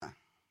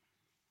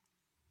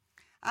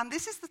And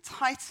this is the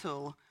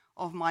title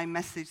of my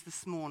message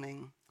this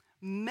morning: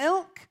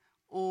 Milk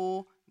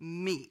or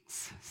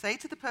Meat? Say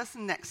to the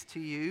person next to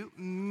you,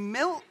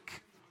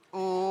 milk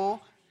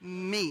or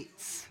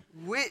meat?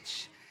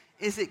 Which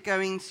is it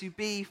going to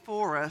be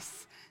for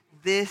us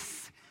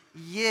this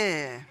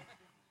year?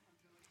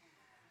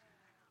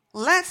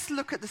 Let's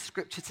look at the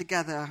scripture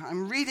together.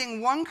 I'm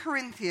reading 1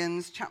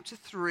 Corinthians chapter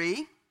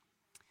 3,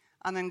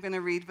 and I'm going to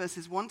read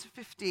verses 1 to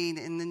 15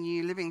 in the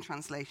New Living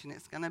Translation.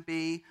 It's going to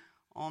be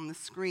on the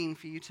screen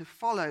for you to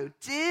follow.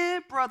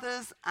 Dear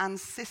brothers and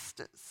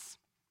sisters,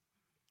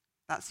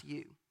 that's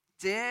you.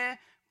 Dear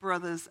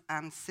brothers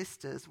and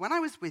sisters, when I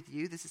was with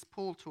you, this is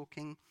Paul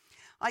talking,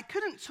 I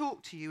couldn't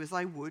talk to you as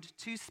I would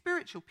to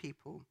spiritual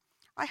people.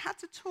 I had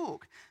to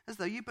talk as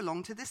though you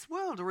belonged to this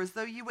world, or as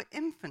though you were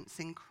infants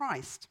in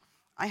Christ.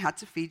 I had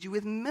to feed you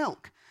with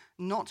milk,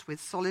 not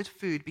with solid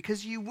food,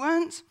 because you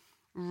weren't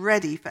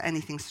ready for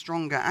anything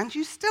stronger, and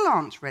you still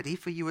aren't ready,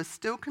 for you are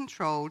still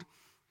controlled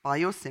by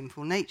your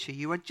sinful nature.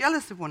 You are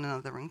jealous of one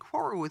another and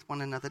quarrel with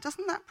one another.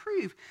 Doesn't that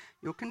prove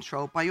you're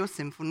controlled by your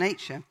sinful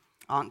nature?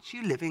 Aren't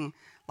you living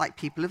like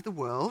people of the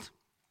world?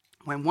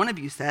 When one of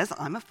you says,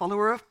 I'm a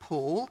follower of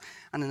Paul,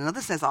 and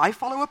another says, I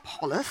follow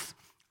Apollos,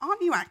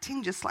 aren't you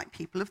acting just like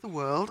people of the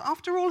world?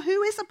 After all,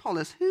 who is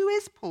Apollos? Who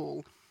is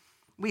Paul?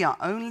 We are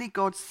only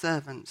God's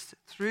servants,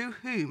 through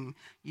whom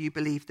you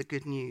believe the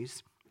good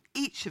news.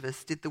 Each of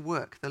us did the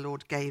work the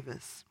Lord gave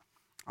us.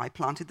 I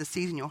planted the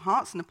seed in your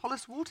hearts, and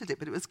Apollos watered it,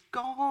 but it was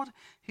God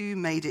who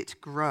made it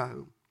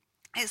grow.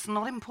 It's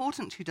not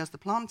important who does the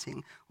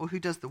planting or who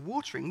does the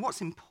watering.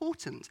 What's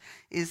important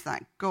is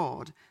that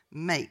God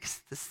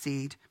makes the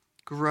seed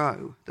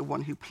grow. The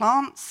one who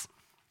plants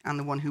and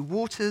the one who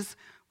waters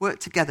work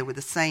together with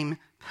the same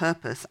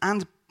purpose,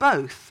 and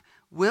both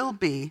will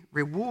be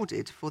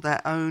rewarded for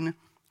their own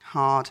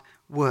hard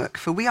work.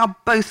 For we are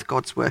both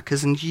God's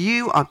workers, and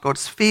you are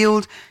God's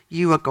field,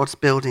 you are God's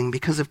building.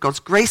 Because of God's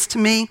grace to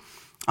me,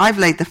 I've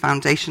laid the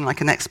foundation like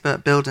an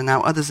expert builder.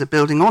 Now others are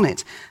building on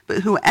it.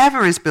 But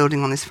whoever is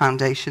building on this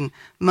foundation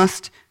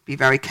must be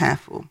very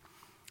careful.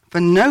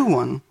 For no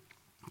one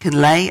can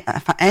lay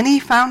any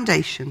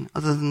foundation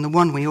other than the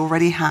one we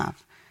already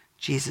have,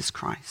 Jesus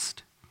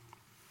Christ.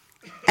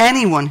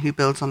 Anyone who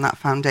builds on that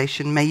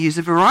foundation may use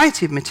a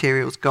variety of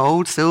materials: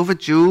 gold, silver,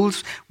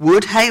 jewels,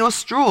 wood, hay, or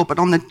straw. But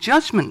on the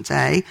judgment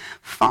day,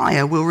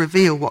 fire will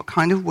reveal what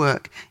kind of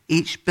work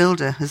each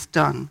builder has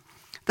done.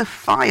 The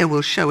fire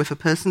will show if a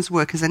person's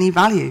work has any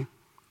value.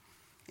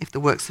 If the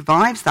work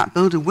survives, that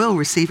builder will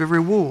receive a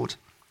reward.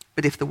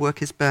 But if the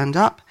work is burned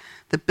up,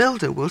 the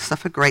builder will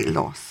suffer great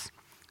loss.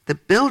 The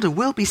builder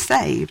will be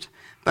saved,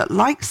 but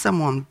like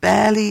someone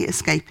barely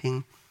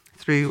escaping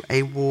through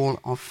a wall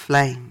of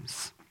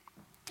flames.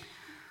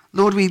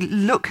 Lord, we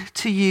look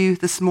to you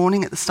this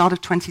morning at the start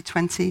of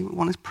 2020. We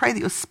want to pray that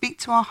you'll speak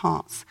to our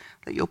hearts,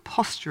 that you'll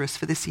posture us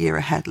for this year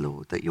ahead,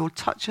 Lord, that you'll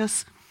touch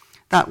us,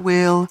 that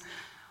we'll,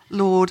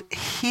 Lord,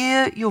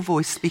 hear your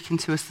voice speaking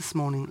to us this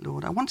morning,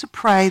 Lord. I want to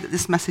pray that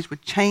this message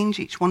would change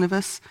each one of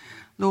us.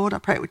 Lord, I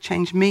pray it would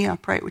change me. I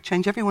pray it would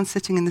change everyone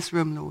sitting in this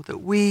room, Lord,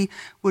 that we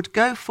would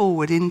go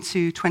forward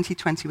into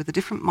 2020 with a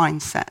different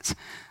mindset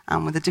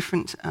and with a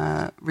different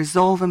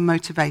resolve and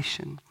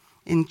motivation.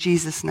 In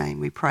Jesus' name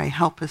we pray.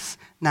 Help us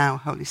now,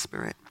 Holy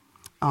Spirit.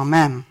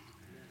 Amen.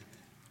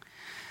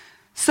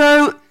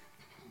 So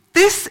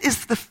this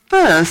is the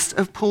first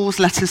of Paul's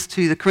letters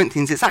to the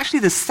Corinthians. It's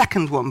actually the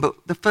second one, but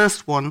the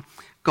first one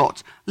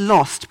got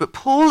lost. But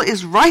Paul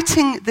is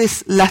writing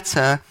this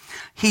letter.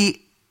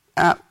 He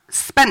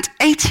spent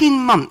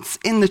 18 months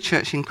in the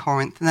church in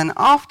Corinth, and then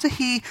after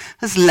he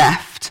has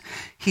left,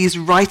 he's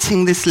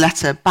writing this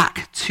letter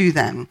back to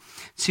them,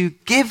 to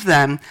give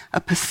them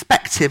a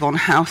perspective on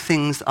how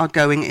things are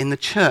going in the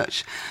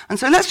church. And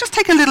so let's just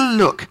take a little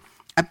look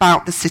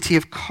about the city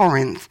of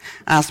Corinth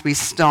as we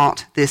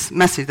start this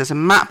message. There's a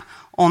map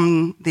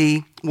on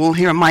the wall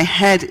here, and my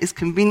head is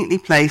conveniently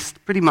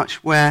placed pretty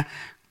much where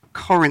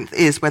Corinth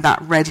is, where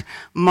that red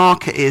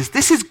marker is.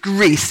 This is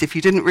Greece. If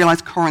you didn't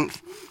realize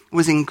Corinth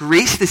was in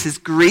Greece, this is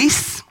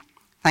Greece.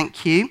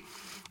 Thank you.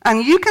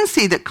 And you can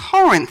see that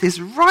Corinth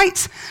is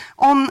right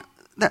on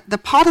the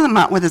part of the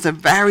map where there's a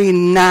very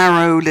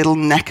narrow little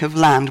neck of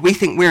land. We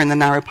think we're in the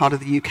narrow part of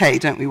the UK,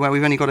 don't we, where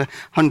we've only got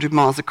 100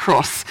 miles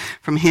across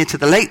from here to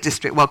the Lake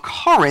District. Well,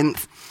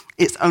 Corinth,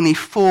 it's only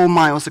 4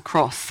 miles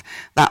across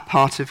that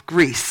part of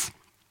Greece.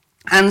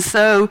 And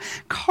so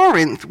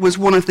Corinth was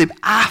one of the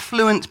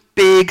affluent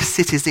big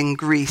cities in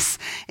Greece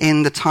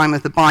in the time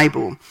of the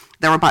Bible.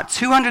 There were about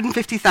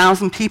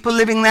 250,000 people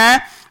living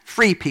there,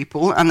 free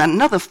people, and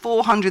another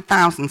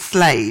 400,000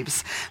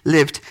 slaves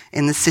lived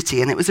in the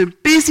city. And it was a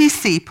busy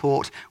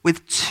seaport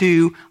with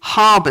 2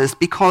 harbors,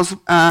 because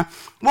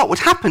what would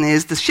happen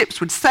is the ships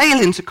would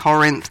sail into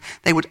Corinth,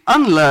 they would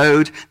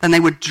unload, then they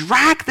would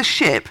drag the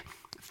ship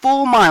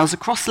 4 miles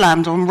across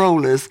land on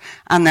rollers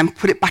and then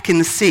put it back in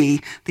the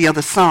sea the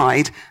other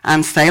side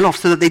and sail off,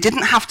 so that they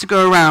didn't have to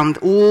go around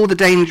all the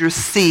dangerous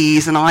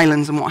seas and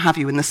islands and what have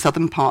you in the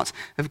southern part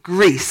of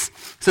Greece.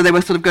 So they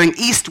were sort of going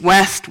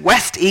east-west,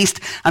 west-east,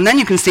 and then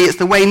you can see it's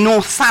the way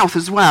north-south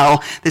as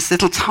well, this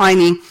little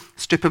tiny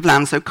strip of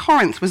land. So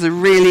Corinth was a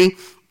really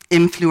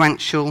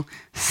influential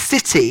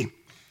city.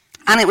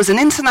 And it was an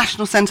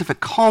international centre for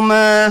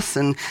commerce,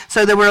 and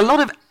so there were a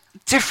lot of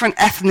different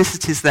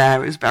ethnicities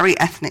there. It was very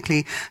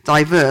ethnically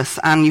diverse.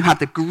 And you had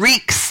the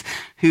Greeks,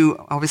 who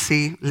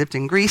obviously lived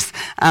in Greece,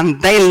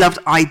 and they loved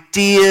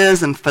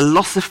ideas and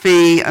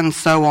philosophy and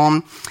so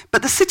on.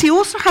 But the city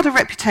also had a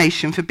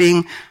reputation for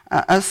being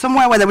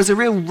somewhere where there was a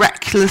real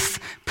reckless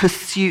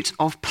pursuit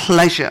of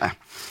pleasure.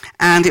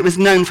 And it was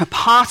known for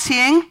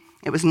partying,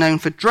 it was known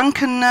for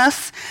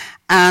drunkenness,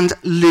 and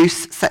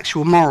loose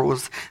sexual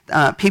morals.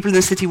 People in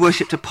the city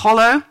worshipped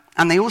Apollo,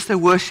 and they also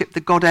worshipped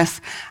the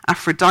goddess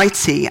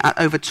Aphrodite at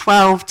over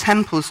 12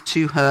 temples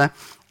to her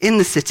in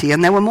the city.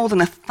 And there were more than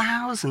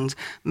 1,000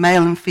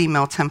 male and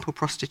female temple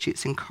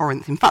prostitutes in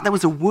Corinth. In fact, there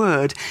was a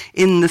word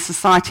in the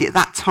society at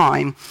that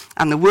time,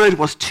 and the word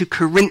was to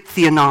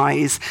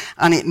Corinthianize,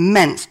 and it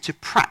meant to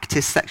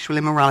practice sexual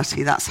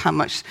immorality. That's how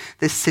much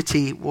this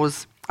city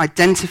was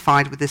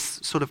identified with this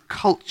sort of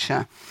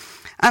culture.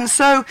 And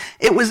so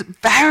it was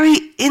very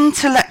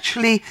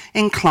intellectually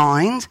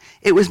inclined,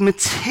 it was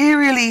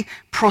materially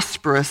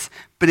prosperous,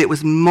 but it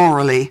was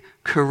morally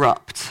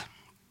corrupt.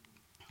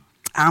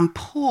 And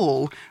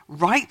Paul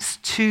writes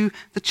to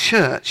the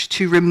church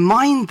to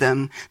remind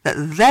them that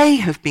they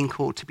have been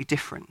called to be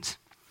different.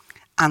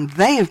 And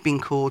they have been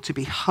called to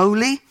be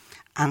holy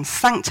and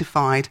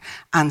sanctified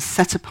and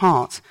set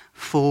apart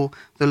for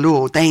the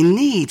Lord. They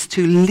need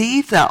to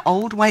leave their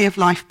old way of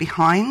life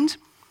behind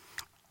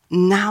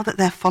now that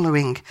they're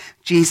following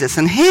Jesus.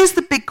 And here's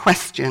the big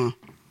question.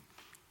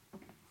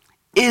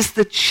 Is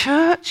the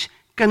church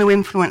going to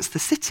influence the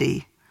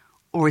city,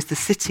 or is the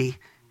city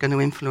going to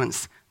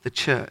influence the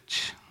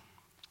church?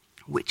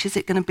 Which is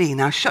it going to be?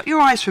 Now, shut your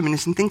eyes for a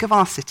minute and think of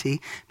our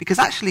city, because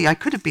actually I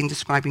could have been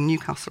describing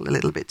Newcastle a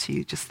little bit to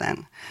you just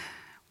then.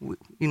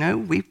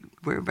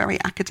 We're a very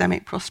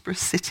academic,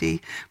 prosperous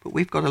city, but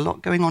we've got a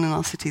lot going on in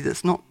our city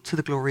that's not to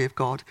the glory of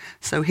God.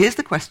 So here's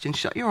the question.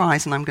 Shut your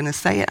eyes, and I'm going to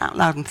say it out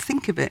loud and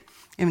think of it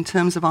in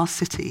terms of our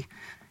city.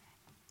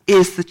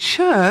 Is the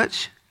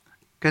church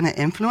going to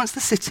influence the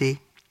city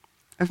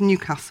of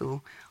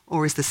Newcastle,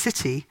 or is the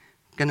city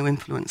going to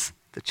influence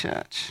the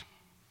church?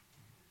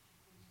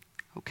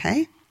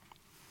 Okay?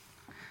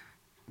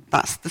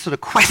 That's the sort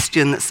of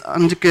question that's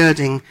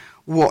undergirding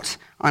what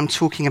I'm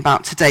talking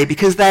about today,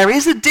 because there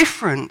is a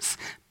difference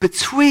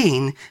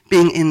between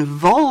being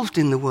involved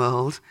in the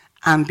world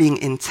and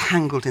being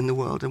entangled in the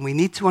world, and we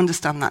need to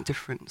understand that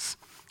difference.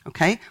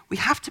 Okay? We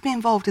have to be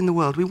involved in the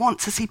world. We want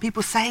to see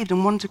people saved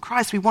and won to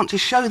Christ. We want to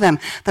show them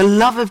the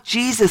love of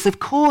Jesus. Of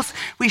course,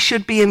 we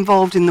should be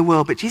involved in the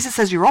world, but Jesus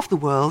says you're of the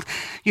world.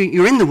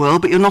 You're in the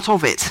world, but you're not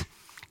of it.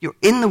 You're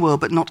in the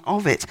world, but not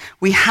of it.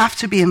 We have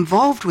to be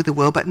involved with the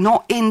world, but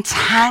not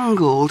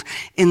entangled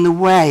in the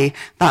way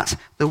that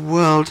the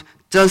world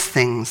does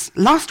things.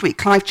 Last week,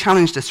 Clive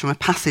challenged us from a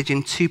passage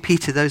in 2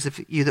 Peter, those of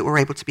you that were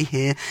able to be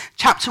here,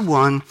 chapter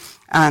 1,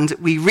 and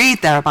we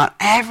read there about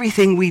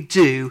everything we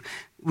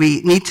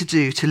need to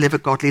do to live a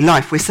godly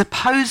life. We're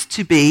supposed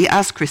to be,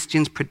 as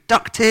Christians,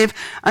 productive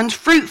and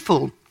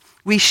fruitful.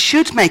 We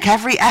should make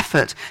every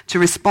effort to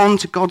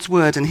respond to God's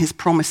word and his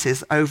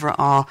promises over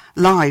our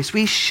lives.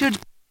 We should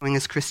be,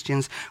 as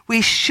Christians,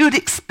 we should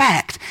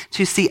expect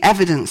to see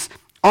evidence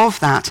of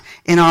that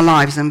in our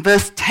lives. And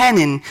verse 10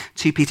 in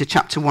 2 Peter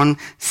chapter 1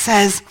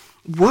 says,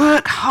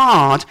 work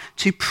hard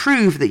to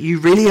prove that you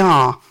really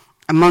are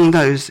among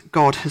those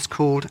God has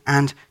called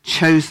and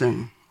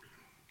chosen.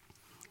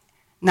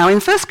 Now in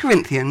 1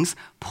 Corinthians,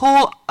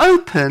 Paul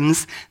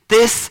opens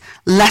this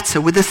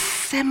letter with a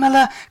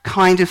similar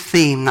kind of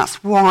theme.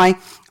 That's why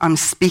I'm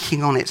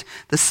speaking on it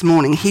this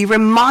morning. He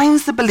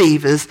reminds the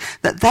believers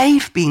that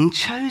they've been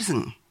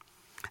chosen.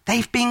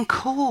 They've been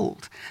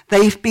called.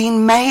 They've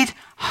been made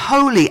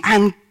holy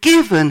and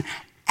given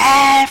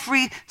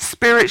every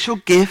spiritual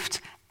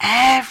gift,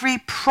 every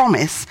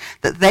promise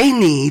that they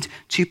need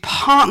to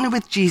partner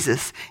with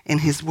Jesus in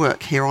his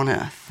work here on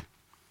earth.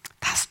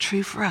 That's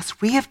true for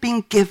us. We have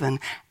been given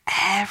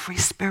every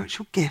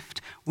spiritual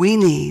gift we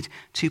need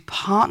to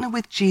partner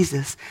with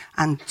Jesus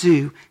and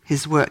do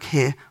his work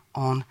here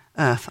on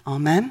earth.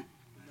 Amen?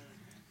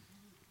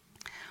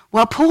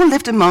 Well, Paul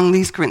lived among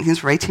these Corinthians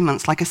for 18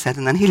 months, like I said,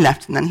 and then he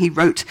left, and then he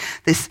wrote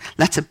this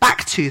letter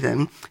back to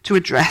them to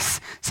address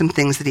some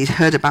things that he'd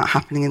heard about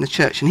happening in the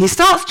church. And he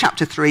starts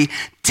chapter 3,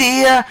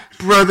 dear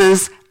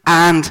brothers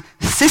and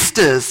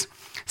sisters.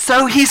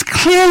 So he's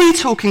clearly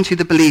talking to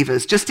the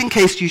believers, just in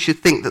case you should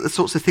think that the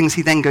sorts of things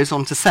he then goes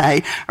on to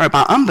say are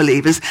about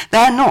unbelievers.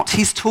 They're not.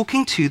 He's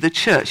talking to the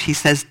church. He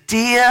says,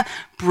 dear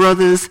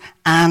brothers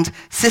and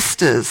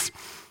sisters.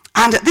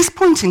 And at this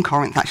point in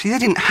Corinth, actually, they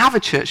didn't have a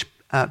church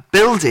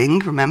building,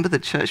 remember the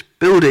church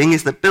building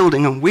is the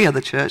building and we are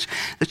the church.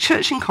 The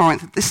church in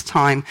Corinth at this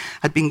time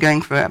had been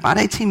going for about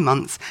 18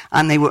 months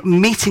and they were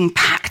meeting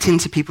packed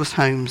into people's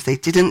homes. They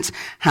didn't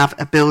have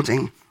a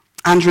building.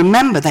 And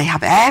remember, they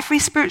have every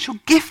spiritual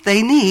gift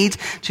they need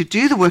to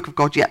do the work of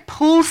God, yet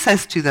Paul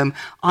says to them,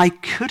 I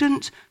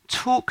couldn't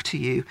talk to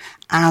you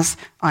as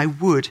I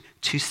would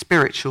to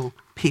spiritual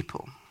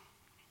people.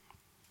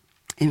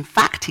 In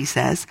fact, he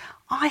says,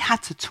 I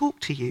had to talk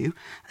to you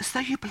as though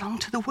you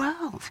belonged to the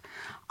world.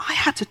 I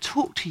had to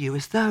talk to you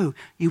as though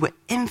you were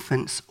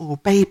infants or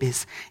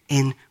babies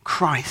in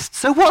Christ.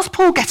 So what's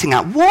Paul getting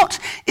at? What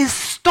is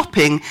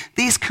stopping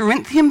these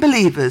Corinthian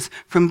believers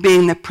from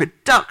being the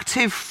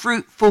productive,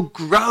 fruitful,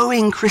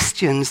 growing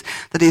Christians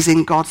that is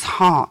in God's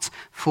heart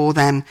for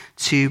them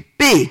to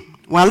be?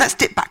 Well, let's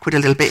dip backward a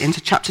little bit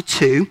into chapter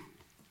 2,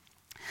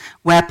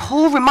 where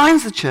Paul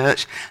reminds the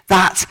church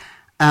that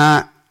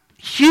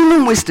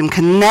human wisdom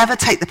can never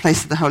take the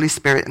place of the Holy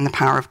Spirit and the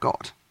power of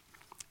God,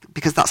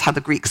 because that's how the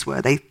Greeks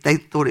were. They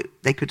thought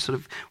they could sort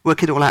of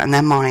work it all out in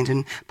their mind.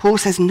 And Paul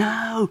says,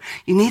 no,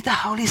 you need the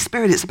Holy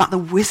Spirit. It's about the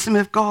wisdom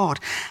of God.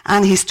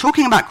 And he's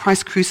talking about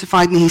Christ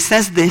crucified, and he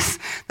says this,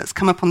 that's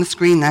come up on the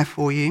screen there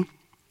for you.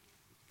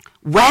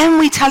 When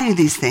we tell you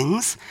these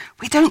things,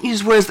 we don't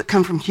use words that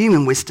come from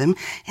human wisdom.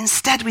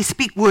 Instead, we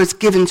speak words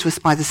given to us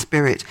by the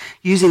Spirit,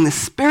 using the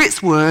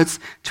Spirit's words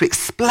to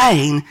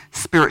explain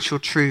spiritual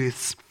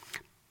truths.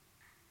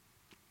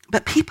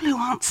 But people who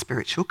aren't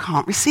spiritual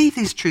can't receive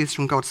these truths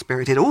from God's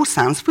Spirit. It all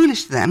sounds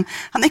foolish to them,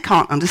 and they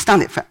can't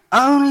understand it. For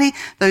only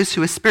those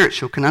who are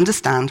spiritual can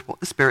understand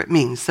what the Spirit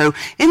means. So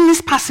in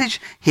this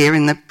passage here,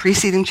 in the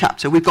preceding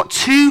chapter, we've got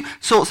two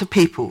sorts of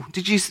people.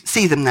 Did you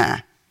see them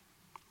there?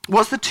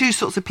 What's the two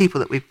sorts of people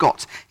that we've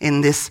got in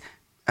this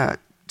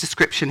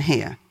description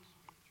here?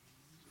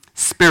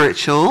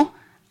 Spiritual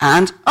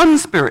and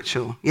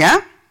unspiritual,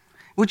 yeah?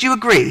 Would you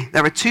agree?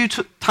 There are two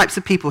types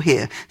of people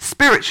here,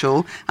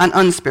 spiritual and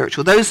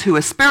unspiritual. Those who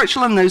are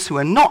spiritual and those who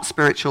are not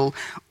spiritual,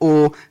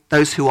 or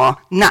those who are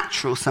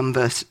natural, some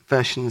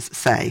versions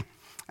say.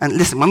 And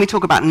listen, when we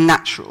talk about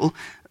natural,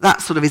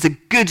 that sort of is a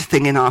good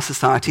thing in our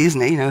society, isn't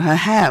it? You know, her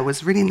hair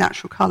was really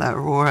natural colour,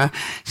 or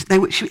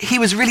he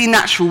was really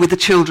natural with the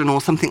children,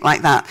 or something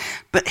like that.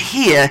 But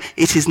here,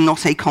 it is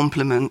not a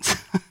compliment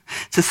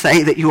to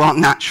say that you aren't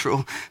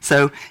natural.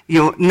 So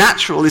your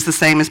natural is the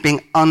same as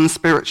being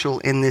unspiritual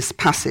in this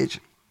passage.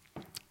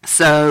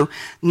 So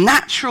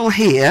natural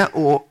here,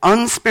 or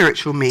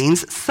unspiritual,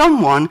 means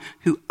someone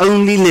who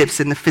only lives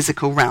in the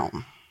physical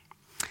realm.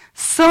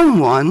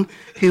 Someone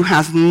who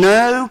has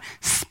no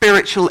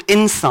spiritual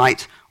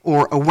insight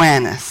or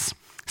awareness.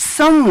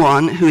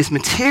 Someone who is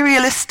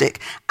materialistic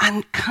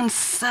and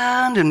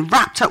concerned and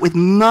wrapped up with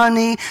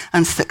money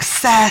and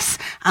success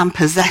and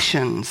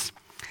possessions.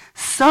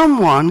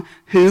 Someone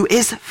who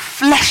is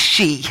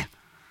fleshy.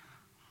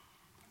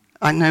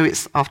 I know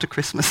it's after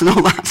Christmas and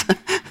all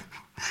that.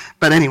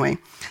 But anyway,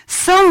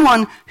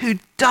 someone who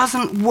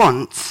doesn't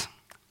want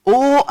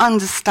or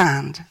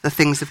understand the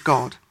things of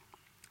God.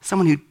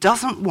 Someone who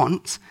doesn't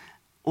want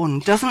or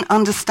doesn't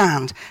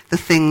understand the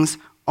things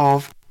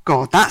of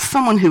God. That's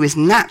someone who is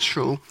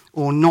natural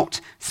or not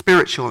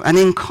spiritual. And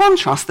in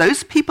contrast,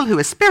 those people who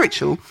are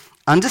spiritual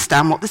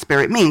understand what the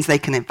Spirit means. They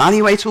can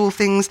evaluate all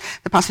things,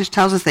 the passage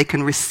tells us. They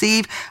can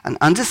receive and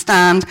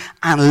understand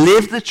and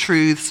live the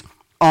truths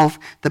of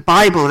the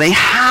Bible. They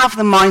have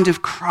the mind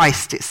of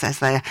Christ, it says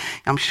there.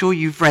 I'm sure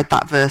you've read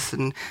that verse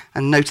and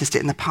noticed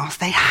it in the past.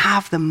 They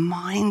have the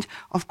mind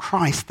of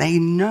Christ. They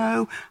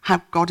know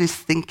how God is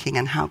thinking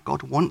and how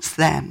God wants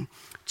them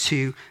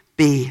to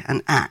be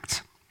and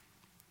act.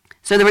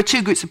 So there are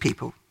two groups of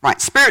people, right?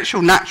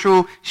 Spiritual,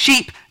 natural,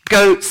 sheep,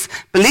 goats,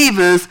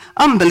 believers,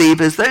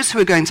 unbelievers, those who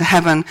are going to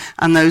heaven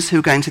and those who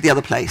are going to the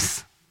other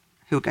place,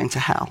 who are going to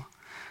hell.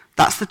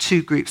 That's the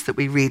two groups that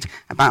we read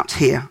about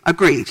here.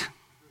 Agreed?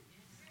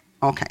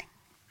 Okay,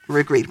 we're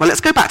agreed. Well,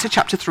 let's go back to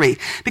chapter 3,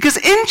 because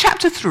in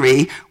chapter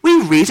 3,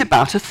 we read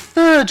about a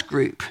third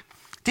group.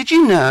 Did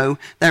you know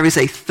there is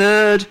a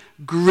third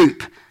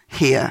group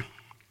here?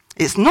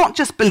 It's not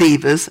just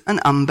believers and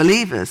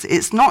unbelievers.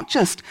 It's not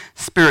just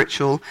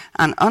spiritual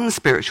and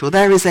unspiritual.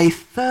 There is a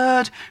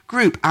third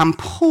group, and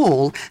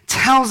Paul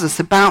tells us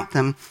about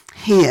them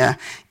here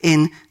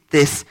in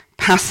this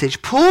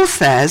passage. Paul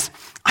says,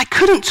 I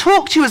couldn't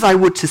talk to you as I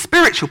would to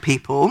spiritual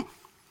people,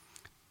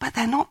 but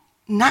they're not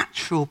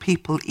natural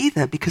people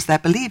either, because they're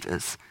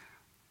believers.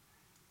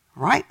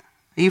 Right?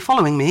 Are you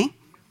following me?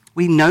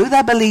 We know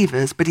they're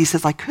believers, but he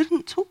says, I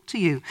couldn't talk to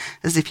you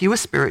as if you were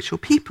spiritual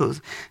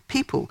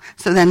people.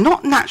 So they're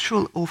not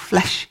natural or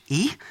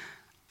fleshy,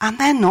 and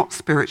they're not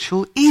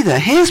spiritual either.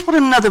 Here's what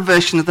another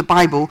version of the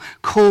Bible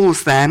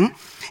calls them.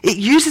 It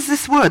uses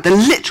this word. The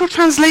literal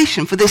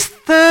translation for this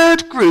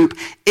third group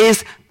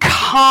is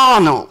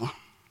carnal.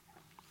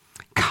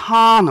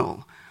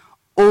 Carnal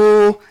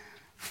or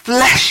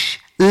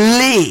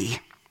fleshly.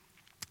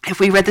 If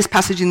we read this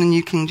passage in the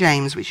New King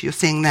James, which you're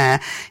seeing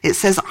there, it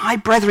says, I,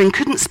 brethren,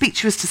 couldn't speak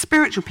to you as to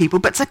spiritual people,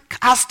 but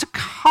as to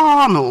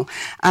carnal,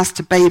 as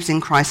to babes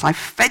in Christ. I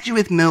fed you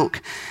with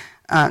milk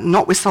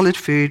not with solid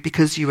food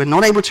because you were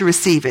not able to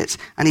receive it.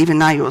 And even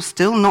now you're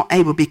still not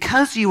able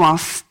because you are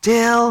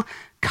still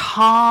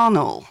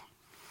carnal.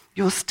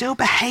 You're still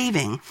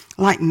behaving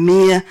like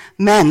mere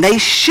men. They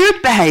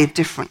should behave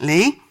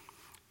differently,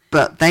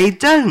 but they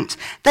don't.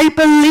 They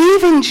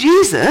believe in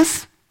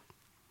Jesus.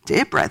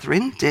 Dear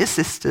brethren, dear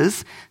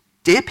sisters,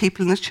 dear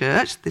people in the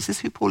church, this is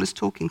who Paul is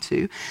talking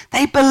to.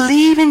 They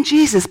believe in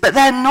Jesus, but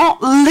they're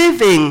not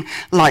living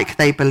like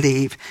they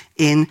believe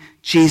in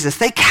Jesus.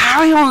 They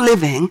carry on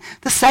living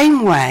the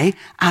same way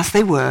as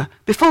they were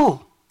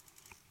before.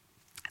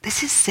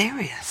 This is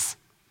serious.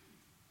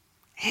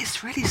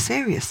 It's really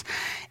serious.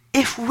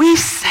 If we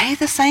say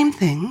the same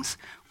things,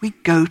 we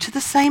go to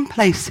the same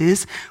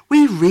places,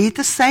 we read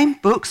the same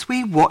books,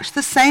 we watch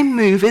the same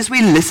movies,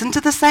 we listen to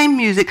the same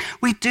music,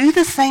 we do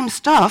the same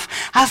stuff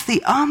as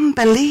the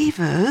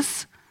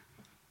unbelievers,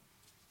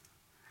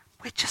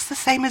 we're just the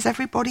same as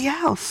everybody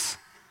else.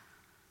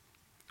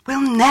 We'll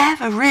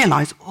never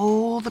realize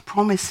all the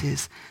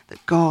promises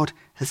that God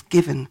has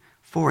given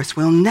for us.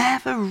 We'll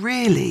never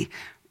really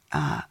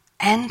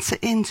enter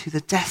into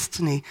the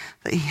destiny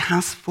that he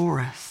has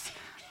for us.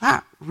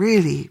 That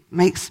really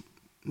makes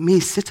me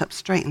sit up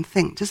straight and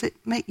think. Does it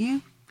make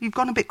you? You've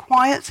gone a bit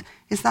quiet?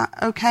 Is that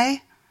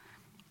okay?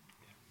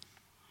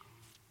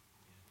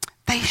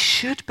 They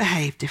should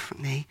behave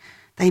differently.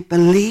 They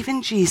believe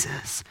in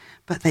Jesus,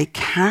 but they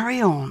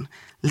carry on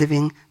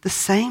living the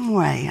same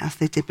way as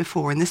they did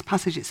before. In this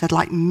passage it said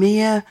like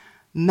mere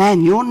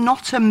men. You're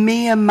not a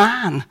mere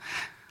man.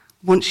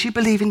 Once you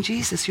believe in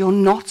Jesus, you're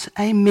not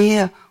a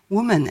mere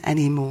woman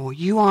anymore.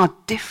 You are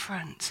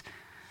different.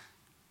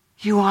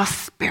 You are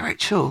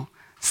spiritual.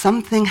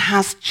 Something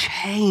has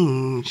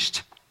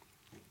changed.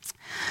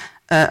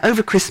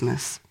 Over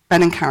Christmas,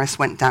 Ben and Karis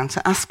went down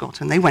to Ascot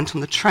and they went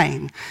on the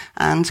train.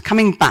 And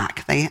coming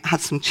back, they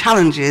had some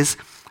challenges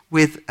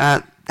with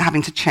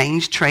having to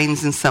change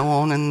trains and so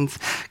on and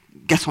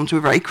get onto a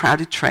very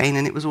crowded train,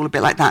 and it was all a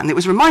bit like that. And it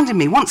was reminding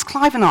me, once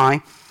Clive and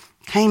I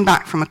came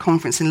back from a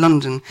conference in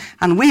London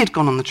and we had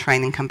gone on the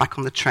train and come back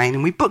on the train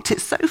and we booked it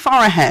so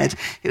far ahead.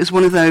 It was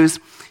one of those,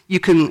 you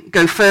can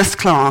go first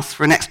class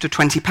for an extra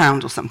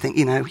 £20 or something,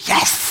 you know,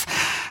 yes!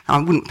 I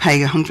wouldn't pay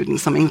 100 and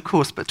something, of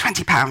course, but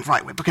 £20,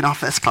 right, we're booking our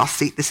first class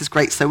seat, this is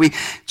great. So we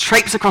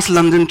traipse across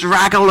London,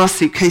 drag all our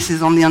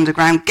suitcases on the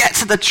underground, get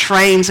to the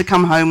train to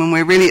come home, and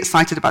we're really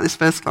excited about this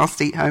first class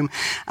seat home.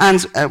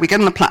 And we get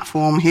on the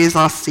platform, here's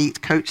our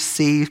seat, coach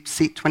C,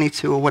 seat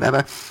 22 or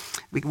whatever.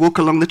 We walk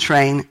along the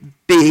train,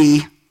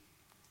 B,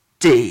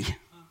 D.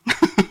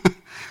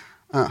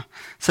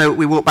 So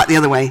we walk back the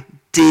other way,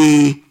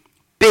 D,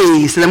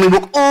 B. So then we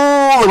walk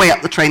all the way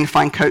up the train to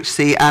find Coach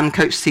C, and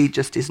Coach C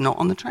just is not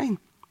on the train.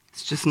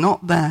 It's just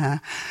not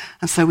there.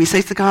 And so we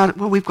say to the guard,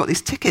 well, we've got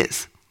these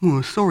tickets.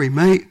 Oh, sorry,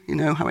 mate. You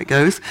know how it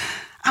goes.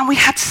 And we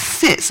had to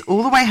sit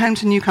all the way home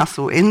to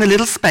Newcastle in the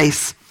little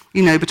space,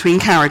 you know, between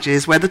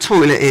carriages, where the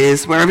toilet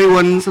is, where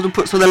everyone sort of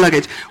puts all their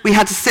luggage. We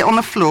had to sit on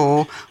the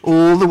floor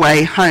all the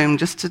way home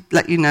just to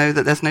let you know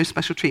that there's no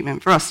special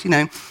treatment for us, you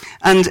know.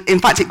 And in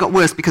fact, it got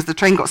worse because the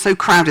train got so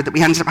crowded that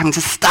we ended up having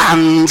to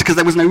stand because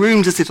there was no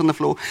room to sit on the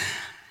floor.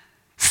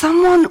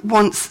 Someone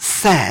once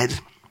said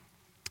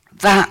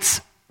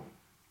that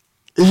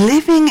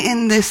living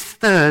in this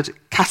third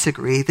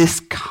category, this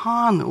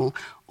carnal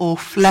or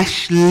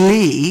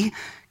fleshly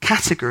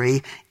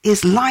category,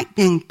 is like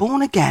being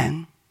born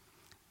again,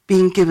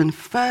 being given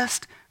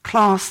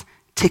first-class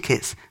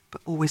tickets,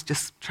 but always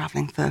just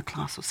travelling third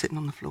class or sitting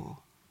on the floor.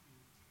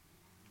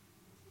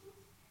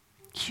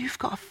 You've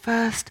got a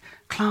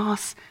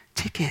first-class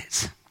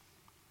ticket.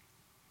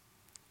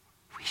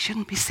 We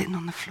shouldn't be sitting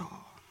on the floor.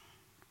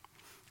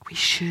 We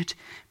should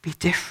be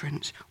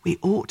different. We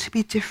ought to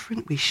be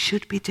different. We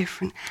should be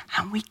different.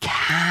 And we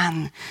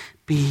can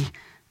be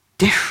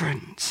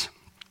different.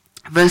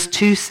 Verse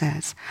 2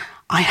 says,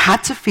 I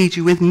had to feed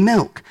you with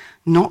milk,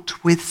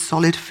 not with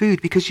solid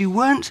food, because you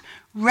weren't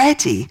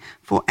ready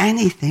for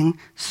anything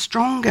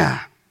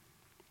stronger.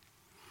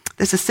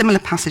 There's a similar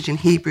passage in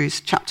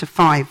Hebrews chapter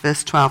 5,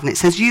 verse 12, and it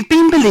says, you've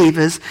been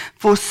believers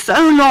for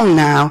so long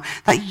now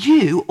that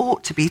you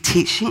ought to be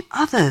teaching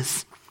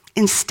others.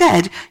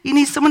 Instead, you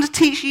need someone to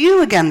teach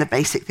you again the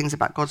basic things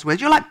about God's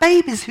word. You're like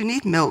babies who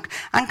need milk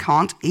and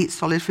can't eat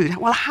solid food.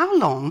 Well, how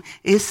long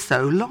is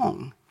so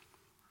long?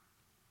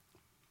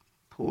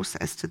 Paul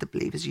says to the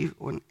believers,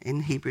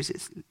 in Hebrews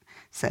it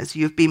says,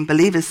 you've been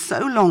believers so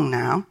long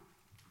now,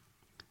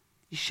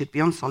 you should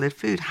be on solid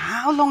food.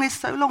 How long is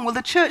so long? Well,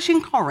 the church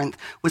in Corinth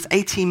was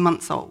 18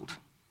 months old.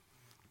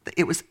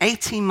 It was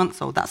 18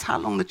 months old. That's how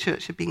long the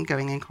church had been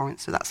going in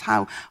Corinth. So that's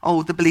how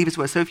old the believers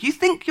were. So if you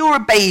think you're a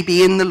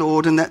baby in the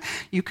Lord and that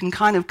you can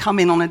kind of come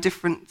in on a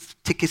different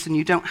ticket and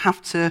you don't have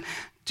to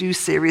do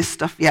serious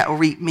stuff yet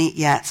or eat meat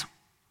yet,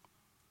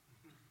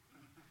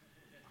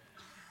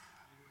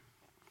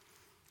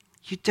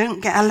 you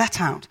don't get a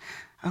let out.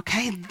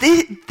 Okay?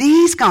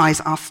 These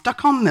guys are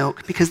stuck on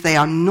milk because they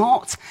are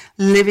not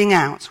living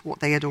out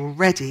what they had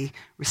already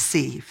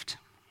received.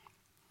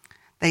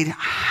 They'd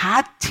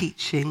had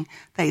teaching,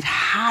 they'd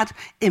had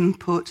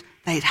input,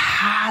 they'd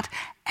had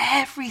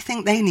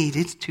everything they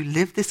needed to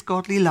live this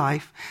godly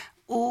life,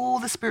 all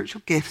the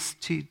spiritual gifts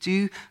to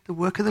do the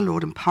work of the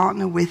Lord and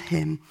partner with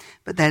him,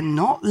 but they're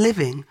not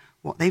living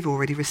what they've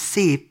already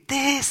received.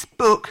 This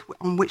book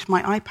on which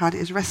my iPad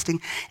is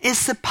resting is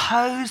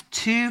supposed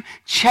to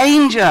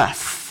change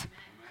us.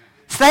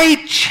 Say,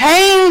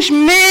 change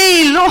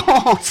me,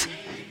 Lord.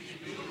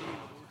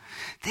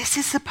 This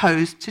is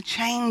supposed to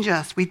change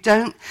us. We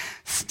don't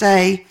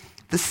stay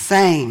the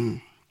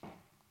same.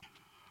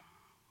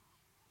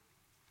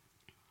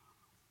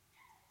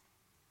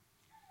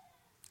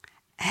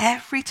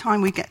 Every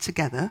time we get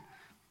together,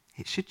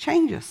 it should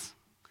change us.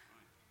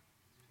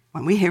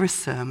 When we hear a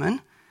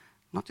sermon,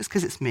 not just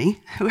because it's me,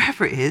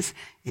 whoever it is,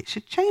 it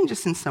should change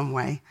us in some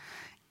way,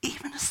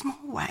 even a small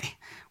way.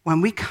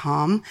 When we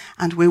come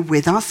and we're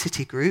with our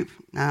city group,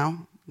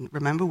 now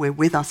remember we're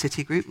with our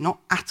city group, not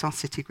at our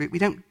city group. We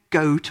don't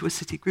go to a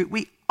city group,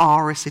 we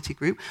are a city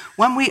group.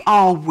 When we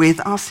are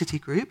with our city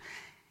group,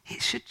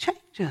 it should change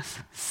us.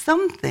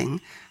 Something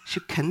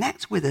should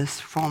connect with us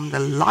from the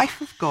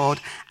life of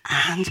God,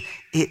 and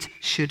it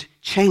should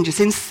change us.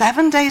 In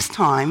 7 days'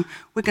 time,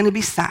 we're going to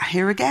be sat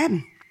here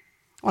again.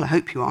 Well, I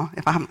hope you are.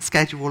 If I haven't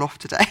scared you all off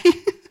today,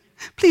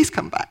 please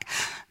come back.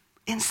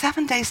 In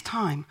 7 days'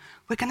 time,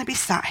 we're going to be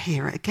sat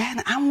here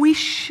again, and we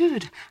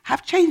should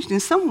have changed in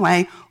some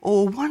way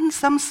or won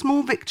some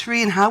small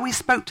victory in how we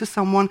spoke to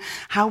someone,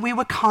 how we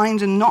were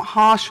kind and not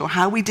harsh, or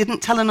how we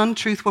didn't tell an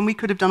untruth when we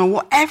could have done, or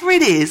whatever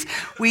it is,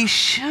 we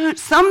should,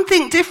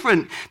 something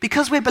different,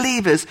 because we're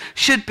believers,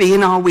 should be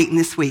in our week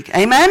this week.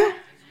 Amen?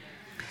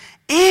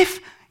 If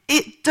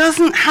it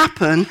doesn't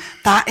happen,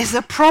 that is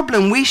a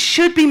problem. We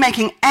should be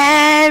making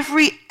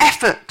every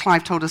effort,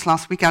 Clive told us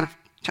last week out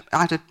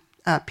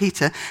of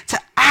Peter, to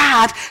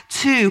add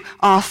to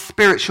our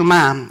spiritual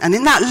man. And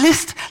in that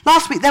list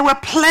last week, there were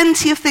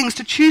plenty of things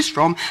to choose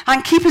from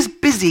and keep us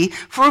busy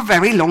for a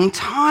very long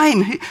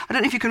time. I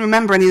don't know if you can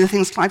remember any of the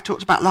things Clive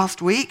talked about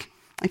last week,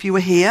 if you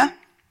were here.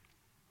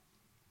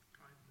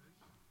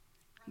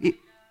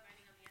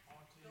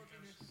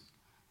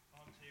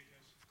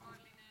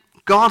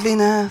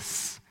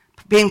 Godliness,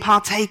 being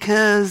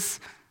partakers,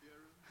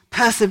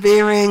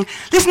 persevering.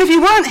 Listen, if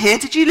you weren't here,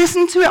 did you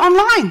listen to it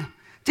online?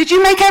 Did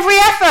you make every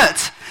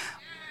effort?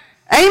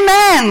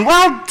 Amen.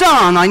 Well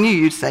done. I knew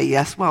you'd say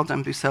yes. Well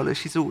done, Busolo.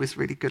 She's always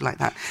really good like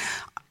that.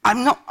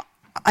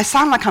 I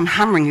sound like I'm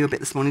hammering you a bit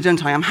this morning,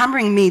 don't I? I'm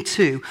hammering me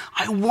too.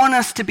 I want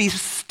us to be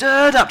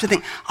stirred up to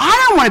think,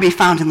 I don't want to be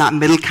found in that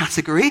middle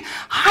category.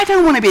 I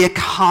don't want to be a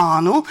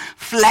carnal,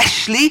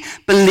 fleshly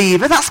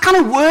believer. That's kind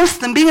of worse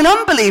than being an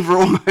unbeliever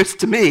almost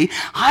to me.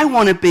 I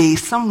want to be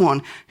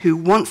someone who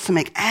wants to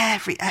make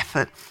every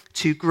effort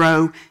to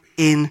grow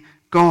in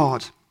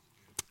God.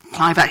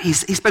 Clive, he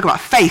spoke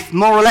about faith,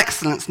 moral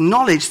excellence,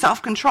 knowledge,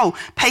 self-control,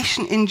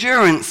 patient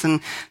endurance,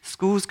 and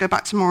schools go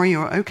back tomorrow,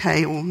 you're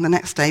okay, or the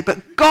next day.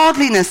 But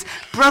godliness,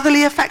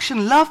 brotherly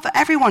affection, love for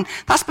everyone.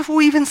 That's before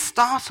we even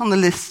start on the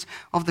list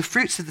of the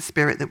fruits of the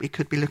Spirit that we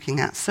could be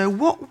looking at. So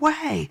what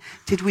way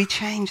did we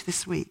change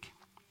this week?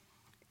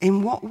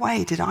 In what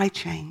way did I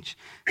change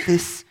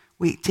this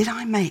week? Did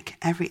I make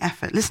every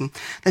effort? Listen,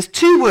 there's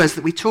two words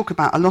that we talk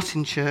about a lot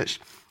in church,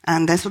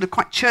 and they're sort of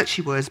quite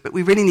churchy words, but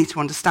we really need to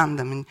understand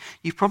them, and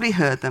you've probably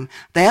heard them.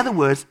 They are the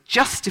words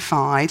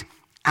justified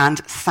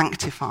and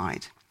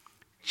sanctified.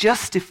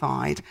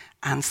 Justified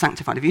and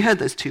sanctified. Have you heard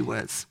those two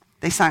words?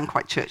 They sound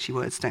quite churchy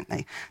words, don't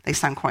they? They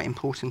sound quite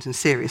important and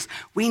serious.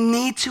 We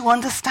need to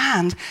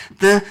understand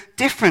the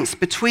difference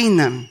between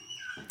them.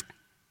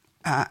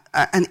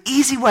 An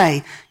easy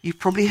way you've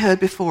probably heard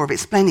before of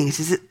explaining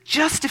it is that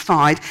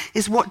justified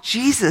is what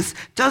Jesus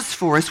does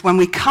for us when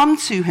we come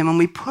to him and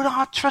we put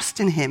our trust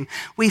in him.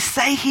 We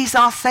say he's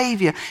our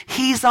Savior,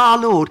 he's our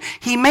Lord.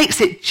 He makes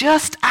it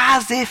just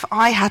as if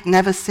I had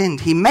never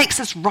sinned. He makes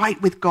us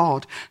right with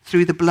God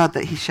through the blood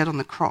that he shed on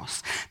the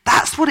cross.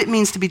 That's what it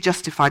means to be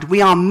justified.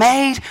 We are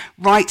made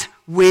right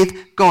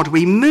with God.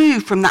 We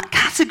move from that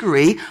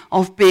category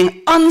of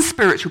being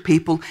unspiritual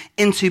people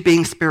into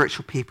being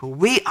spiritual people.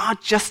 We are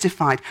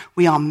justified.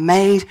 We are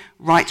made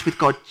right with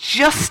God.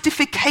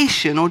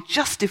 Justification or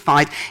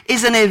justified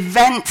is an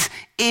event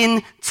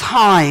in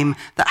time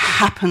that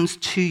happens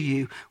to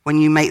you when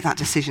you make that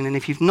decision. And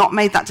if you've not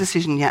made that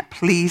decision yet,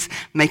 please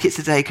make it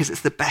today, because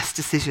it's the best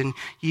decision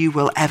you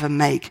will ever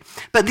make.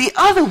 But the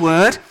other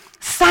word,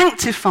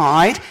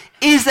 sanctified,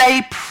 is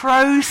a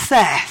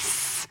process.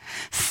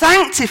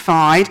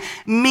 Sanctified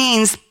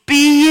means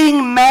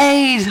being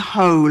made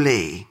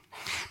holy,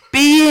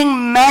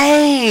 being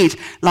made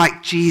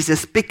like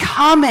Jesus,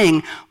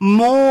 becoming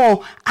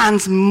more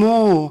and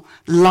more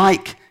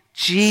like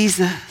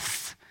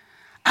Jesus.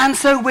 And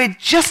so we're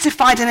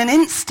justified in an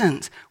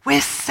instant.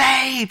 We're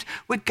saved.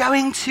 We're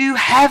going to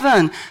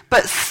heaven.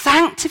 But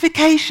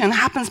sanctification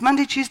happens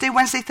Monday, Tuesday,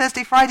 Wednesday,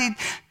 Thursday, Friday,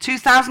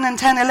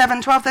 2010,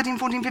 11, 12, 13,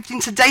 14,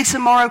 15, today,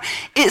 tomorrow.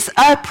 It's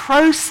a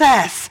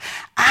process.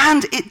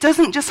 And it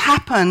doesn't just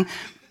happen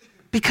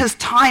because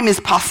time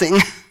is passing.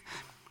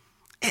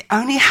 It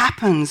only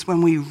happens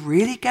when we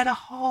really get a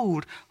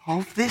hold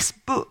of this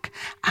book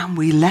and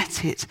we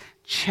let it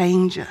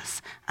change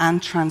us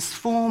and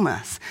transform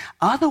us.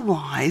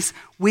 Otherwise,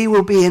 we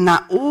will be in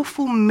that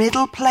awful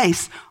middle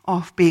place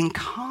of being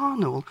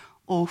carnal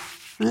or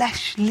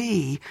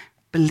fleshly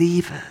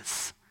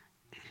believers,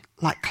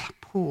 like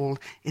Paul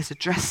is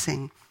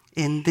addressing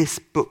in this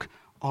book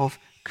of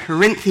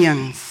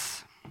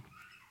Corinthians.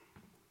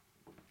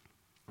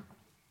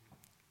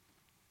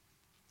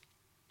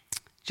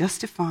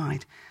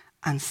 Justified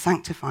and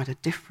sanctified are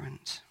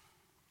different.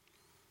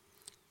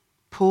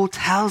 Paul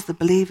tells the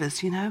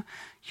believers,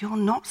 you're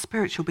not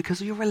spiritual because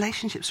your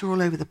relationships are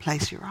all over the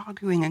place. You're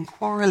arguing and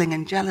quarreling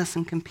and jealous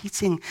and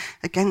competing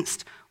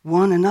against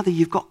one another.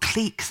 You've got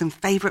cliques and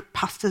favorite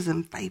pastors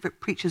and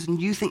favorite preachers,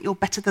 and you think you're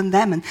better than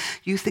them, and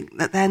you think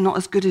that they're not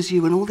as good as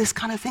you, and all this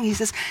kind of thing. He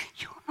says,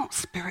 you're not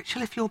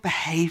spiritual if you're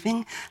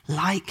behaving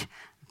like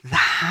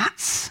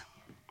that.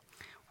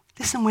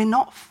 Listen, we're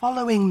not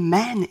following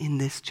men in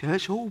this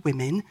church or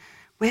women.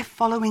 We're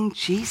following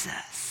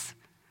Jesus.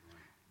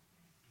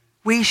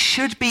 We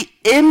should be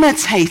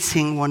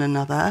imitating one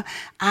another,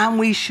 and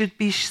we should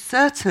be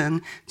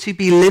certain to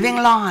be living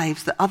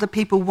lives that other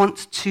people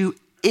want to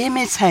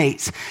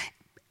imitate.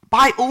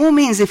 By all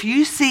means, if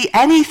you see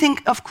anything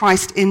of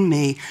Christ in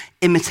me,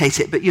 imitate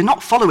it. But you're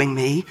not following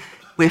me.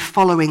 We're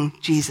following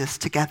Jesus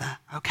together,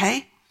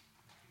 okay?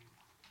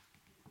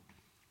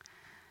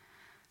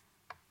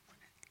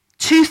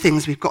 2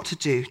 things we've got to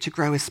do to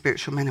grow as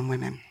spiritual men and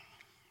women.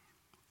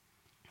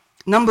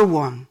 Number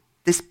 1,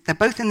 they're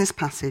both in this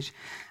passage,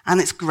 and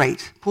it's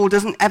great. Paul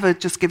doesn't ever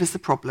just give us the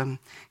problem.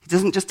 He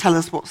doesn't just tell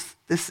us what's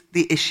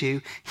the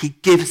issue. He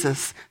gives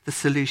us the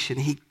solution.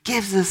 He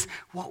gives us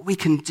what we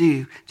can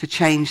do to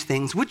change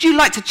things. Would you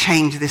like to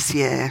change this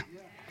year?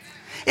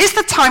 It's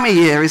the time of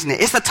year, isn't it?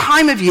 It's the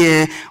time of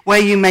year where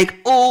you make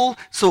all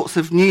sorts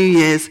of New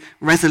Year's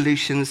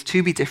resolutions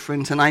to be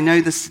different. And I know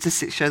the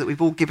statistics show that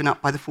we've all given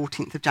up by the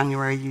 14th of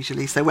January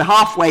usually. So we're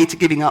halfway to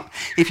giving up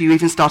if you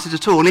even started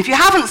at all. And if you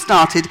haven't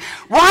started,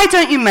 why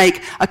don't you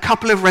make a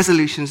couple of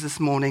resolutions this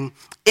morning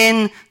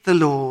in the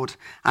Lord?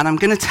 And I'm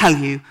going to tell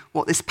you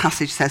what this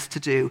passage says to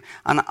do.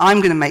 And I'm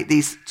going to make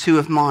these 2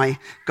 of my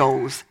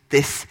goals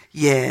this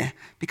year,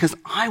 because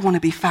I want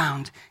to be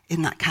found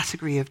in that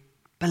category of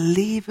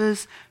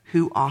believers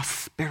who are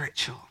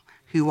spiritual,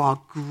 who are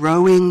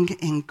growing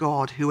in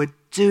God, who are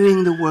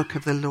doing the work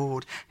of the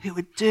Lord, who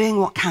are doing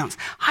what counts.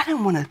 I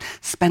don't want to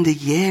spend a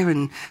year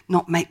and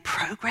not make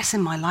progress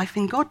in my life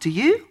in God. Do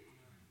you?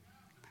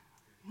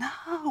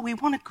 No, we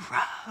want to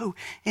grow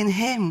in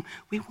him.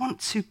 We want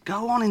to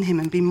go on in him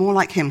and be more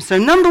like him. So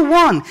number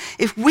 1,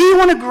 if we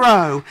want to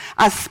grow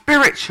as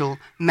spiritual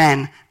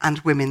men and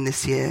women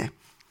this year,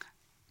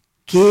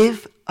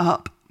 give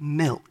up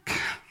milk.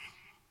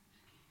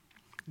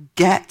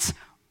 Get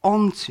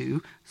onto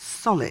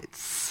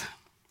solids.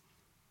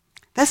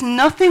 There's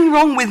nothing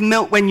wrong with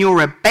milk when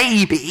you're a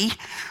baby.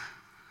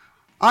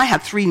 I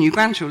had 3 new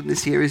grandchildren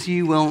this year, as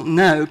you will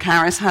know.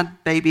 Caris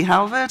had baby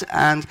Halvard,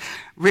 and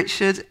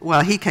Richard,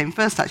 well, he came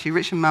first actually.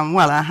 Richard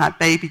Manuela had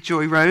baby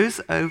Joy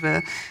Rose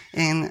over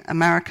in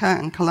America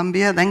and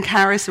Colombia. Then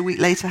Caris, a week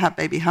later, had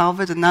baby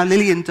Halvard, and now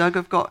Lily and Doug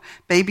have got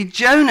baby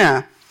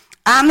Jonah.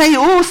 And they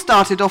all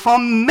started off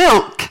on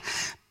milk.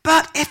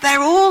 But if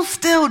they're all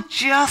still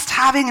just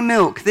having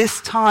milk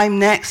this time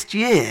next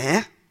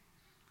year,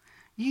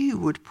 you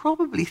would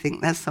probably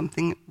think there's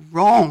something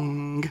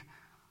wrong.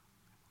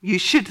 You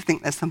should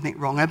think there's something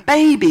wrong. A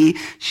baby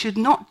should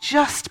not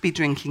just be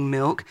drinking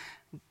milk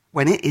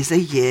when it is a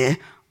year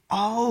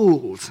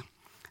old.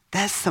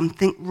 There's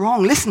something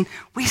wrong. Listen,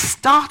 we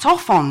start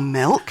off on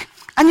milk,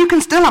 and you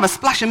can still have a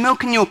splash of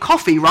milk in your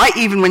coffee, right,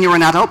 even when you're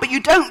an adult, but you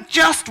don't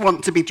just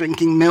want to be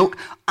drinking milk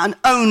and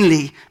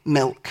only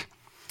milk.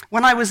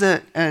 When I was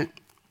a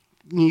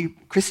new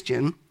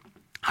Christian,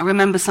 I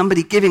remember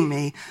somebody giving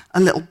me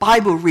a little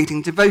Bible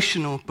reading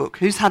devotional book.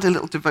 Who's had a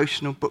little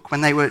devotional book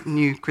when they were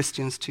new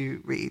Christians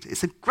to read?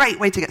 It's a great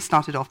way to get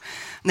started off.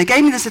 And they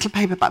gave me this little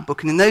paperback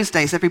book, and in those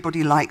days,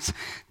 everybody liked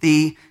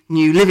the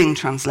New Living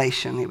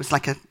Translation. It was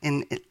like it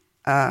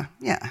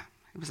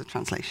was a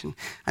translation.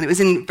 And it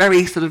was in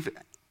very sort of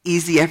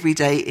easy,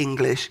 everyday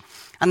English.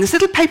 And this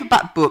little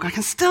paperback book, I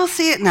can still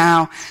see it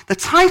now. The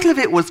title of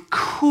it was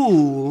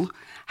Cool: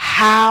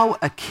 How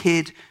a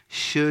Kid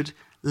Should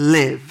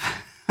Live.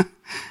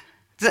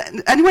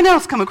 Does anyone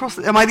else come across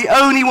it? Am I the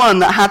only one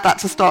that had that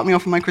to start me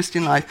off in my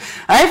Christian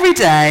life? Every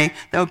day,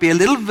 there would be a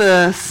little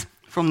verse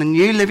from the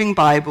New Living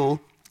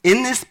Bible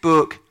in this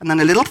book, and then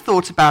a little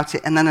thought about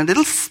it, and then a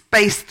little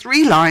space,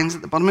 3 lines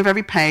at the bottom of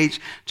every page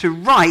to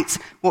write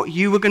what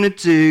you were going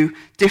to do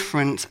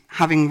different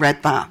having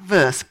read that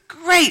verse.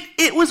 Great,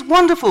 it was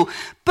wonderful.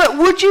 But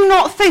would you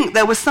not think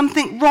there was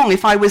something wrong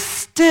if I was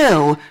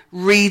still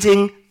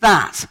reading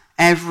that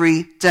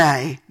every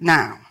day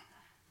now?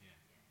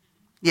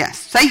 Yes.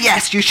 Say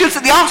yes. You should say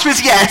the answer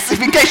is yes.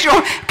 If in case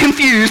you're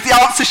confused, the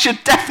answer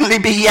should definitely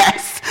be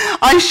yes.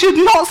 I should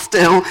not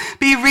still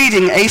be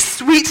reading a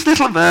sweet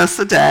little verse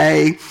a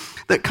day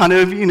that kind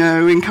of,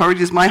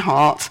 encourages my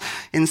heart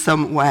in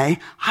some way.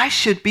 I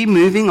should be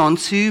moving on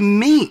to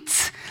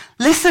meat.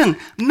 Listen,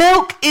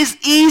 milk is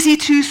easy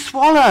to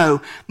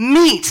swallow.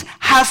 Meat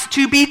has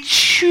to be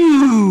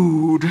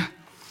chewed.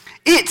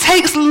 It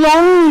takes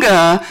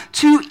longer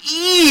to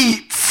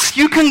eat.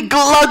 You can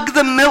glug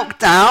the milk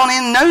down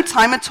in no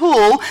time at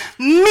all.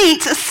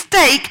 Meat, a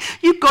steak,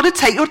 you've got to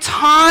take your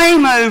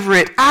time over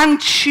it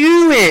and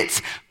chew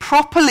it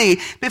properly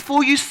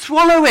before you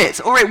swallow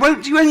it, or it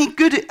won't do any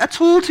good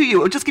at all to you.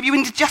 It'll just give you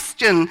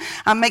indigestion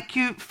and make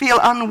you feel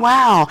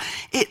unwell.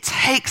 It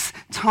takes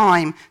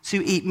time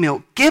to eat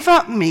milk. Give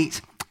up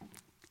meat.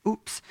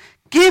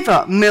 Give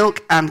up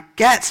milk and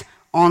get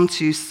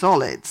onto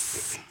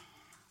solids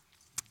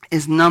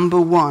is number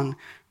one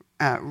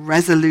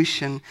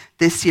resolution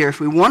this year. If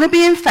we want to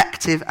be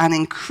effective and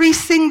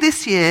increasing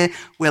this year,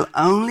 we'll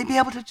only be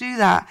able to do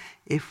that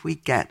if we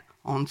get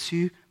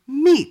onto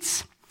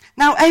meat.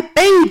 Now, a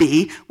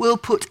baby will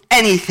put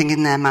anything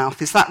in their mouth.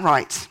 Is that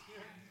right?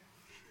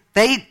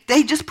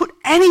 They just put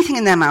anything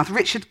in their mouth.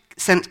 Richard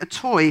sent a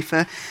toy,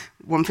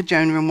 one for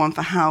Jonah and one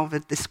for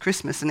Halvard this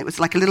Christmas, and it was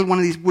like a little one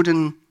of these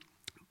wooden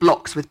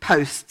blocks with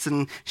posts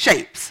and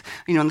shapes.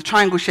 You know, and the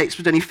triangle shapes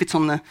would only fit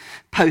on the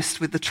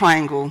post with the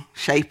triangle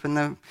shape, and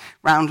the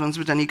round ones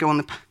would only go on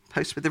the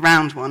post with the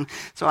round one.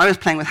 So I was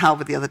playing with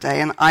Halvard the other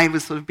day, and I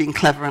was sort of being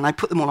clever, and I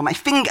put them all on my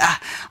finger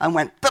and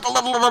went,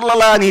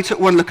 and he took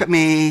one look at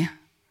me,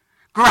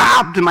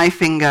 grabbed my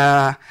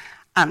finger,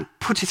 and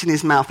put it in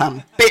his mouth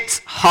and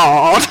bit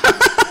hard.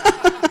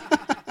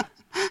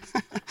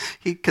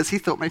 Because he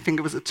thought my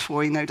finger was a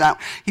toy, no doubt.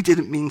 He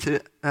didn't mean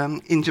to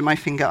injure my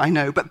finger, I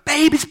know. But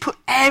babies put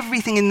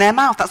everything in their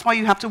mouth. That's why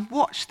you have to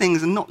watch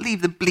things and not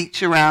leave the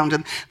bleach around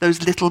and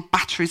those little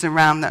batteries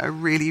around that are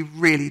really,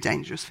 really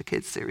dangerous for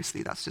kids.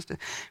 Seriously, that's just a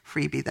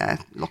freebie there.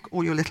 Lock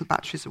all your little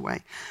batteries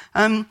away.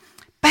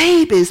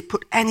 Babies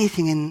put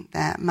anything in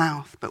their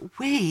mouth, but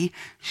we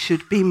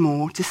should be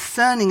more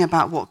discerning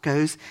about what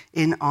goes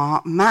in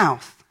our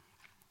mouth.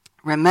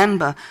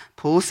 Remember,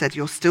 Paul said,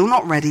 you're still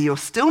not ready, you're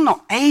still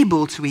not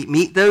able to eat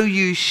meat, though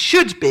you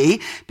should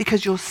be,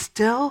 because you're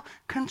still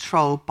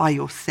controlled by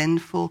your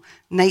sinful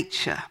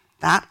nature,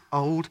 that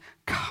old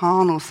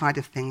carnal side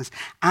of things.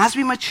 As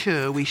we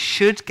mature, we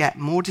should get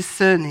more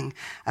discerning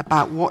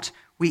about what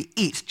we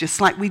eat,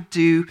 just like we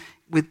do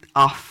with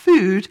our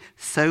food,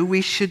 so we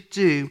should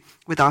do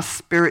with our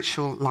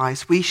spiritual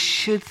lives. We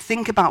should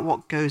think about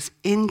what goes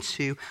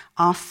into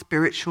our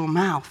spiritual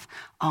mouth,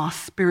 our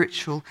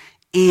spiritual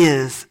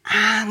ears,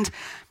 and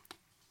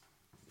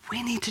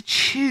we need to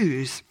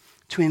choose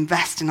to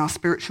invest in our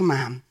spiritual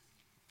man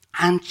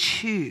and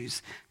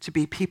choose to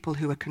be people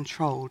who are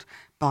controlled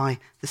by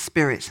the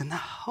Spirit. And the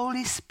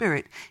Holy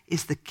Spirit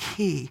is the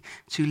key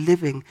to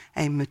living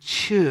a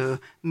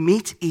mature,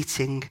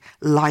 meat-eating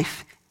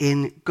life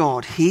in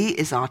God. He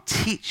is our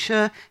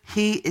teacher,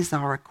 he is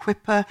our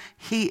equipper,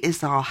 he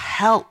is our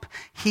help,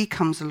 he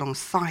comes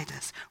alongside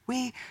us.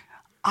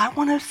 I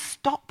want to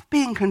stop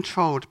being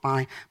controlled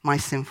by my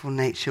sinful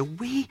nature.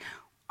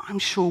 I'm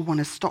sure, want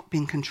to stop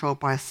being controlled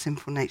by a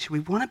sinful nature. We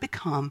want to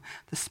become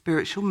the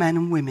spiritual men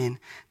and women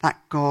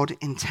that God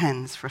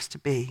intends for us to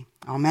be.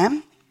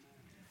 Amen?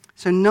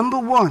 So number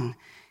one,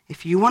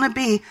 if you want to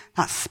be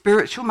that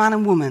spiritual man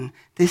and woman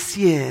this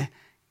year,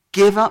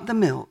 give up the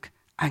milk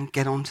and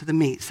get onto the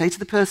meat. Say to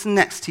the person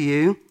next to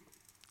you,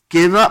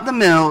 give up the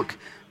milk,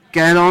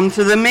 get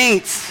onto the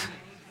meat.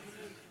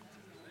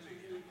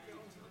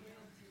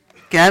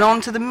 Get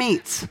onto the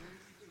meat,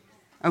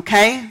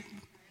 okay?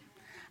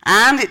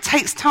 And it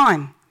takes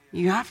time.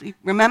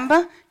 Remember,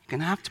 you're going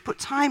to have to put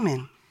time in.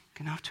 You're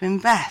going to have to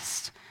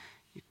invest.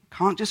 You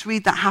can't just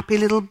read that happy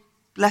little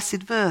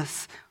blessed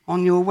verse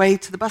on your way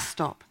to the bus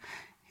stop.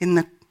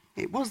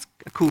 It was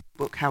a cool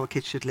book, How a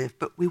Kid Should Live,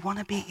 but we want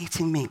to be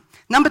eating meat.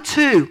 Number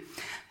two,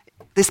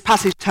 this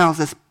passage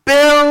tells us,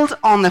 build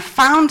on the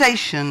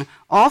foundation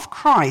of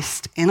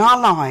Christ in our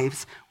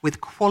lives with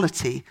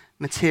quality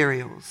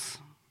materials.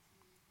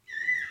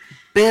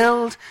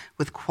 Build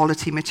with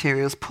quality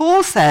materials.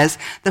 Paul says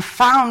the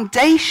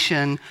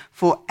foundation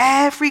for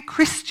every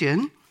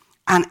Christian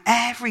and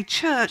every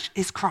church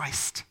is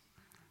Christ.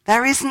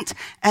 There isn't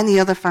any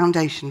other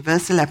foundation.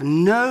 Verse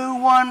 11, no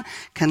one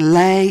can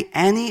lay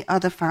any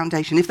other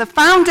foundation. If the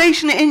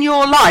foundation in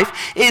your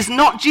life is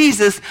not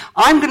Jesus,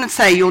 I'm going to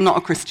say you're not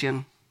a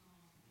Christian.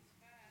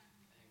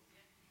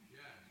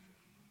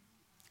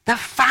 The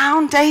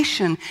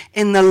foundation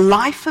in the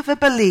life of a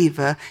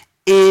believer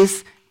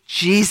is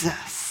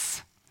Jesus.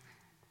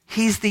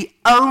 He's the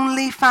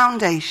only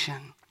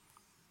foundation.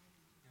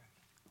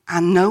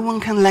 And no one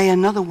can lay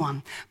another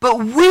one. But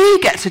we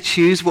get to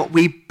choose what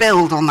we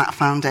build on that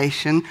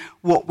foundation,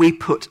 what we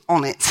put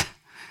on it.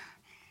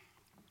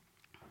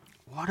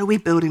 What are we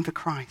building for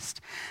Christ?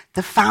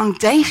 The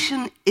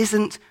foundation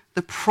isn't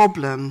the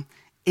problem,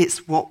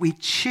 it's what we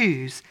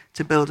choose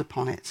to build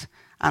upon it.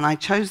 And I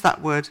chose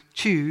that word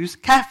choose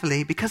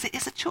carefully because it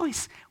is a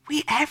choice.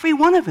 Every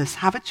one of us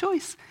have a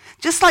choice.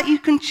 Just like you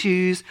can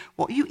choose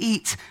what you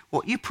eat,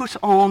 what you put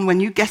on when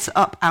you get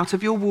up out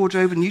of your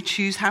wardrobe and you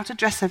choose how to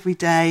dress every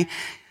day.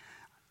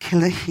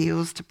 Killer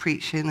heels to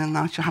preach in, and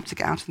I shall have to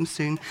get out of them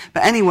soon.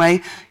 But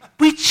anyway,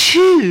 we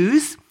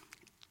choose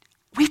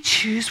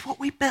choose what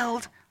we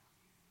build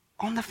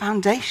on the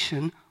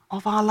foundation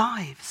of our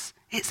lives.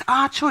 It's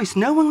our choice.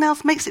 No one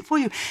else makes it for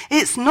you.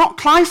 It's not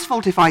Clive's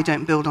fault if I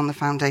don't build on the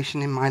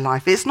foundation in my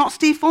life. It's not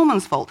Steve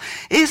Foreman's fault.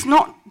 It's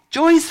not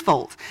Joy's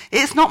fault.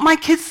 It's not my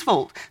kids'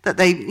 fault that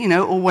they,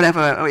 or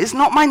whatever. Or it's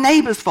not my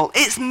neighbor's fault.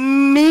 It's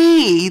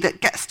me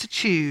that gets to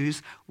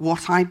choose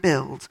what I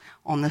build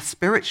on the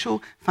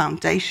spiritual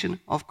foundation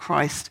of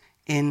Christ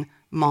in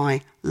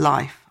my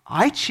life.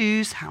 I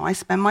choose how I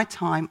spend my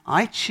time.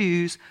 I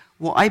choose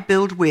what I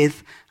build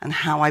with and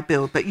how I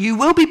build. But you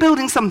will be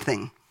building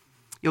something.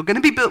 You're going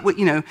to be built,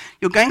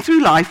 you're going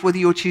through life, whether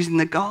you're choosing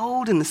the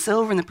gold and the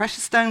silver and the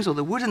precious stones or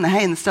the wood and the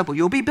hay and the stubble,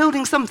 you'll be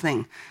building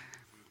something.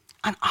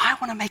 And I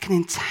want to make an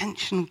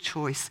intentional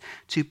choice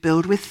to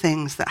build with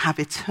things that have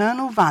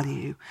eternal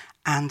value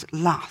and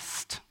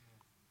last.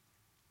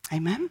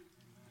 Amen?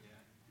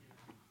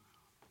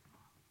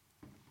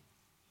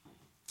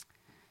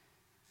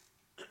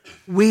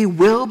 We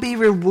will be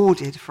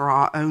rewarded for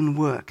our own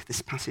work,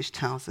 this passage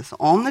tells us.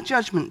 On the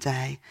judgment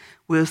day,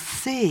 we'll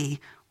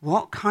see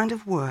what kind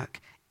of work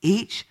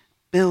each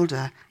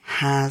builder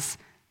has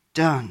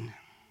done.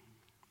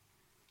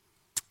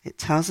 It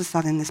tells us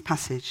that in this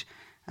passage,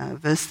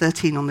 verse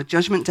 13, on the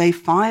judgment day,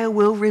 fire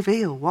will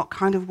reveal what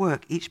kind of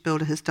work each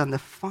builder has done. The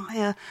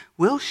fire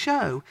will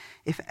show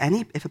if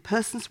a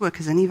person's work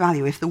has any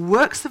value. If the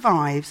work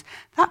survives,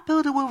 that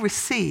builder will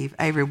receive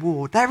a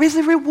reward. There is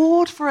a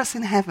reward for us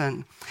in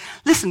heaven.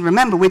 Listen,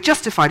 remember, we're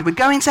justified. We're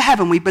going to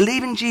heaven. We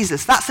believe in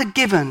Jesus. That's a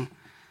given.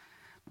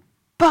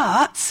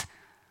 But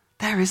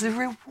there is a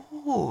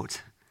reward.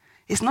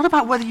 It's not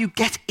about whether you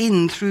get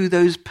in through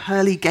those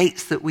pearly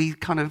gates that we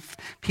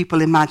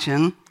people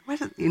imagine.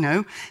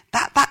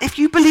 That if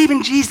you believe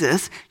in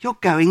Jesus, you're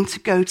going to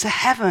go to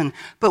heaven.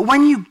 But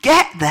when you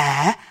get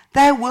there,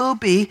 there will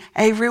be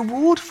a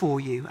reward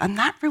for you. And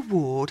that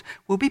reward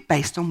will be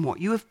based on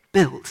what you have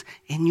built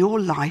in your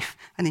life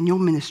and in your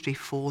ministry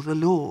for the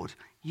Lord.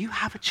 You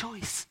have a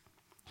choice.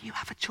 You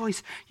have a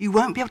choice. You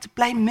won't be able to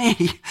blame me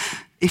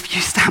if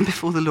you stand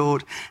before the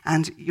Lord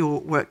and your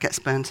work gets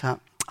burnt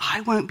up.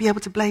 I won't be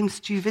able to blame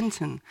Stu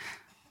Vinton.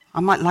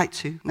 I might like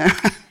to. No.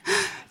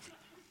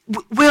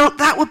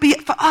 That will be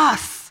it for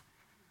us.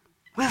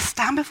 We'll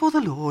stand before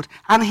the Lord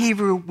and he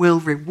will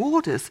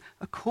reward us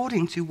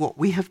according to what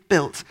we have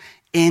built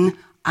in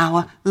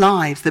our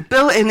lives.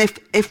 And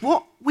if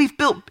what we've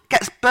built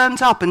gets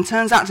burnt up and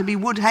turns out to be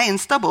wood, hay and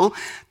stubble,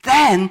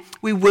 then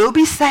we will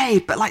be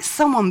saved, but like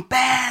someone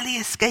barely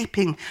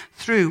escaping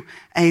through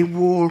a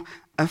wall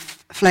of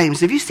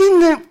flames. Have you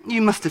seen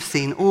you must have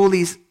seen all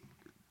these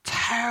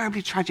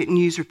terribly tragic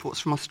news reports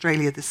from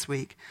Australia this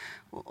week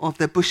of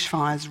the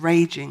bushfires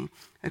raging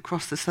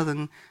across the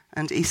southern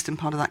and eastern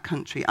part of that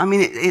country. I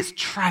mean, it's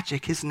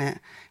tragic, isn't it?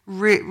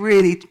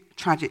 Really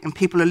tragic. And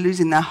people are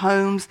losing their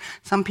homes.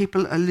 Some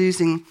people are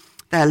losing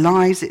their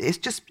lives. It's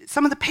just,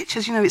 some of the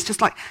pictures, it's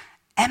just like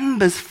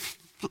embers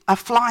are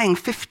flying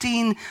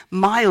 15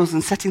 miles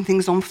and setting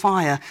things on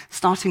fire,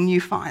 starting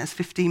new fires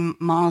 15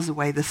 miles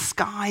away. The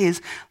sky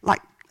is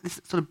like this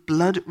sort of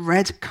blood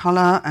red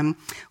colour. And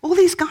all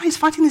these guys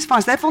fighting these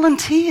fires, they're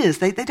volunteers.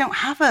 They don't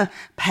have a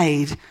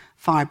paid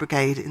fire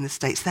brigade in the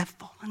States. They're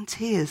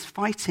volunteers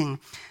fighting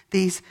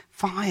these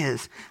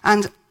fires.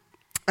 And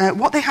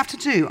what they have to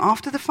do,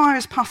 after the fire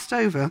is passed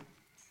over,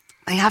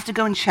 they have to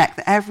go and check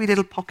that every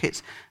little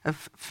pocket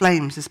of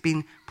flames has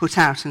been put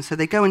out. And so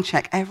they go and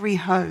check every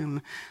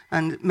home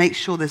and make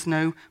sure there's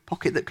no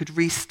pocket that could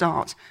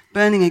restart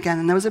burning again.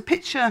 And there was a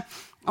picture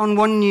on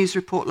one news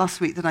report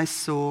last week that I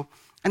saw,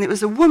 and it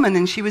was a woman,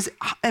 and she was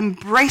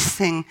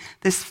embracing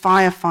this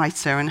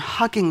firefighter and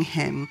hugging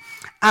him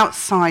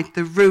outside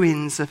the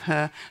ruins of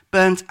her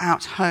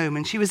burnt-out home.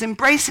 And she was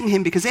embracing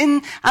him because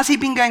as he'd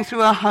been going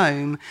through her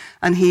home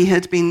and he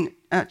had been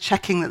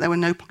checking that there were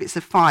no pockets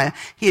of fire,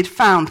 he had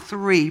found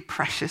 3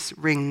 precious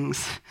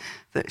rings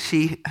that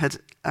she had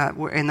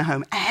were in the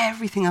home.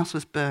 Everything else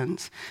was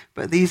burnt,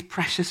 but these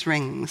precious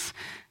rings,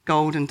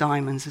 gold and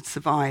diamonds, had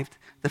survived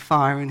the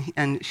fire,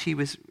 and she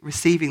was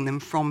receiving them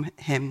from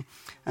him,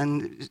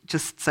 and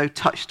just so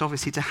touched,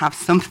 obviously, to have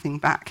something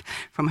back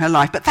from her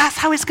life. But that's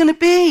how it's going to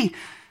be.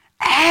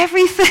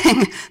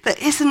 Everything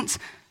that isn't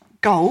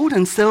gold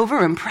and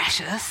silver and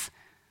precious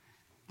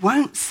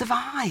won't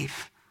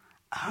survive.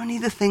 Only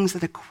the things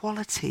that are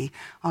quality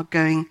are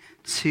going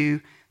to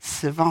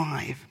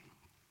survive.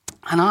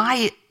 And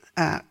I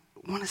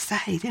want to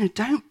say,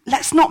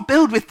 let's not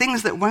build with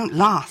things that won't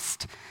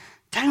last.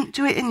 Don't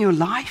do it in your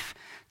life.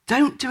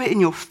 Don't do it in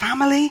your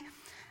family.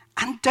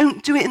 And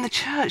don't do it in the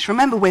church.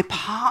 Remember, we're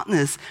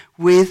partners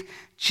with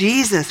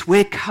Jesus.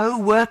 We're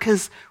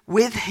co-workers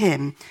with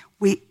him.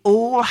 We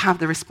all have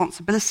the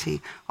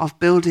responsibility of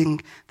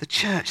building the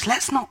church.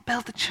 Let's not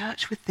build the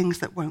church with things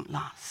that won't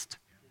last.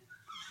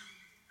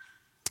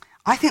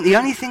 I think the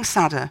only thing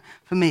sadder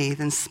for me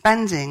than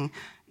spending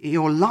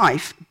your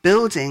life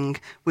building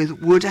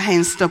with wood, hay,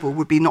 and stubble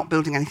would be not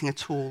building anything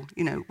at all.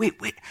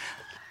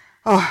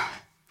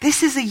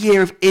 This is a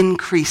year of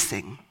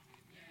increasing.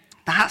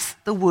 That's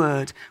the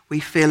word we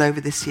feel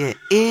over this year.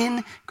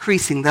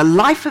 Increasing. The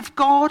life of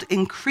God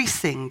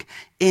increasing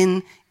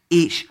in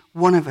each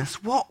one of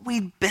us. What we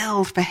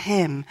build for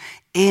him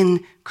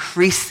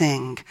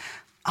increasing.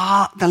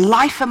 The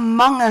life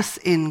among us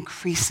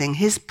increasing.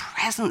 His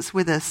presence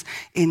with us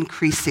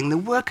increasing. The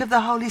work of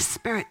the Holy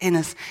Spirit in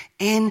us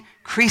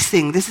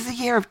increasing. This is a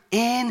year of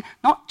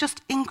not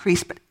just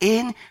increase, but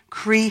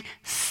increasing.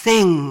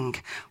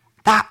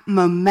 That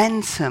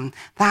momentum,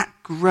 that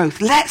growth.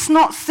 Let's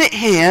not sit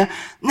here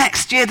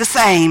next year the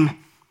same.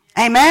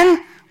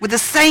 Amen? With the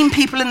same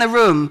people in the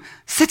room,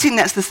 sitting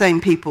next to the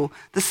same people,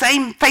 the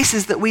same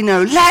faces that we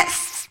know.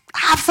 Let's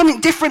have something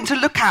different to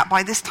look at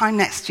by this time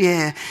next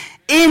year.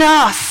 In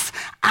us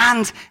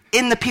and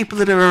in the people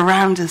that are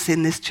around us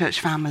in this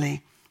church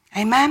family.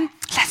 Amen?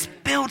 Let's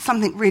build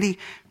something really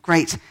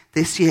great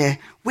this year.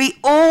 We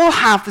all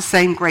have the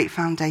same great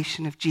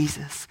foundation of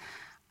Jesus.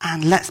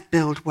 And let's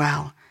build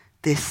well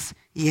this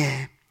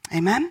year.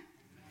 Amen?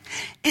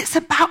 It's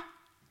about...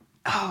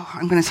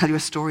 I'm going to tell you a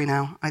story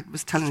now. I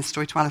was telling this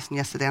story to Alison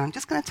yesterday, and I'm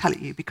just going to tell it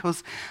you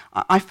because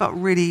I felt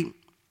really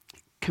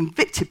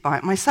convicted by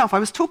it myself. I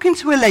was talking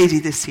to a lady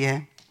this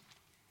year,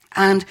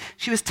 and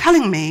she was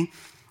telling me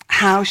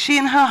how she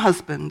and her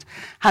husband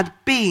had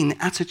been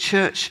at a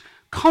church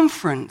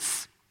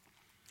conference,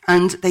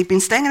 and they'd been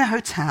staying in a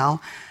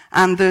hotel,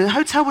 and the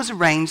hotel was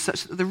arranged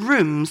such that the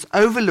rooms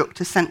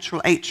overlooked a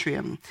central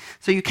atrium.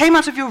 So you came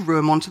out of your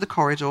room onto the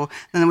corridor,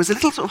 and there was a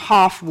little sort of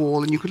half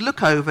wall, and you could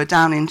look over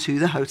down into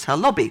the hotel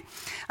lobby.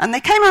 And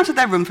they came out of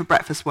their room for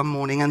breakfast one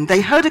morning, and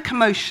they heard a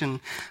commotion.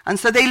 And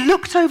so they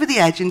looked over the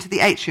edge into the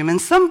atrium, and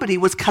somebody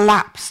was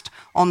collapsed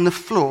on the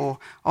floor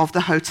of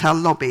the hotel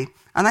lobby.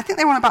 And I think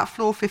they were on about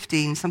floor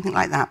 15, something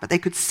like that. But they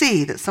could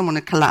see that someone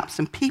had collapsed,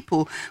 and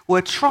people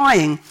were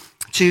trying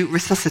to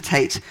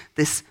resuscitate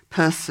this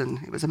person.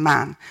 It was a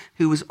man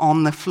who was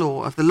on the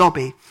floor of the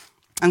lobby.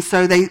 And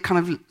so they kind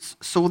of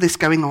saw this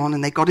going on,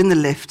 and they got in the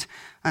lift,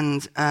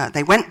 and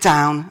they went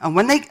down. And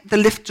when the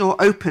lift door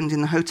opened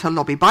in the hotel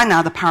lobby, by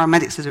now the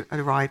paramedics had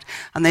arrived,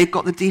 and they've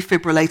got the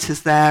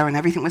defibrillators there, and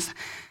everything was...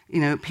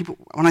 people,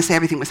 when I say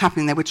everything was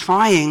happening, they were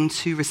trying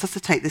to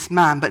resuscitate this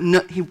man, but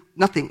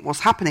nothing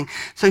was happening.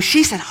 So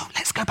she said,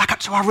 let's go back up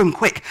to our room,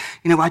 quick.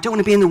 I don't want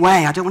to be in the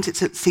way. I don't want it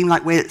to seem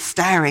like we're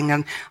staring,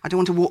 and I don't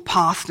want to walk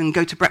past and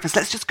go to breakfast.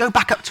 Let's just go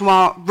back up to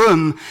our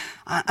room.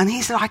 And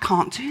he said, I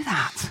can't do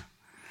that.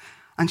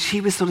 And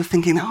she was sort of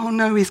thinking, oh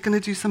no, he's going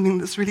to do something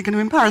that's really going to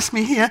embarrass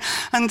me here.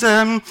 And,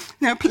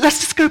 let's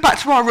just go back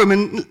to our room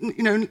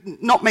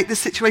and, not make this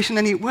situation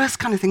any worse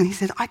kind of thing. And he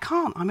said, I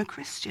can't. I'm a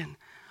Christian.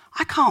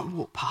 I can't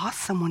walk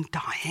past someone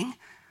dying.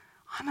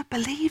 I'm a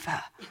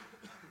believer.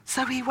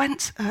 So he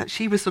went,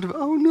 she was sort of,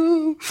 oh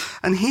no.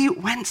 And he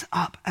went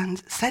up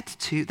and said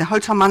to, the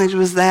hotel manager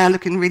was there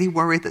looking really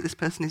worried that this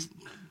person is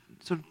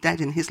sort of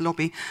dead in his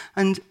lobby.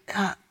 And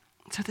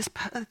so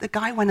the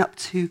guy went up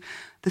to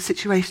the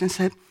situation and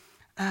said,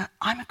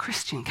 I'm a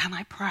Christian, can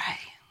I pray?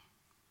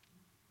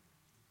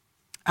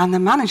 And the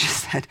manager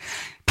said,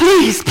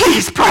 please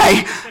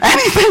pray,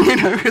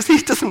 anything, because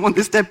he doesn't want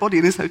this dead body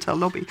in his hotel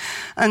lobby.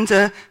 And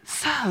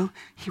so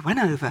he went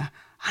over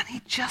and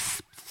he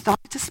just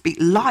started to speak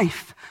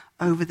life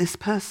over this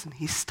person.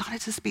 He started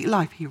to speak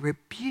life. He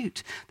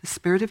rebuked the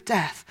spirit of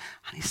death,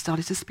 and he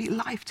started to speak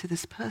life to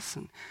this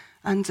person.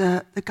 And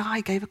the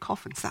guy gave a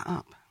cough and sat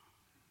up.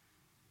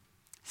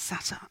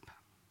 Sat up.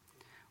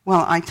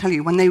 Well, I tell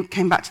you, when they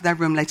came back to their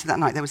room later that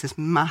night, there was this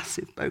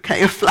massive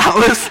bouquet of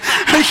flowers,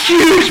 a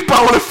huge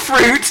bowl of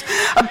fruit,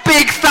 a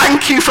big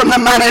thank you from the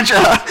manager,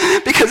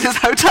 because his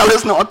hotel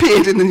has not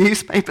appeared in the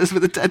newspapers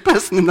with a dead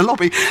person in the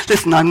lobby.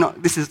 Listen,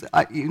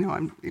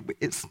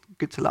 it's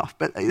good to laugh,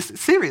 but it's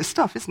serious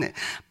stuff, isn't it?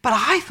 But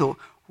I thought,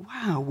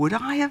 wow, would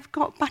I have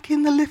got back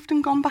in the lift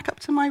and gone back up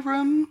to my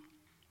room?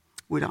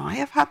 Would I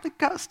have had the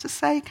guts to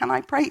say, can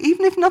I pray,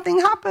 even if nothing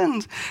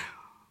happened?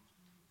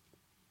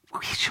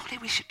 Surely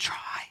we should try.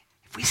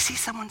 If we see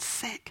someone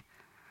sick,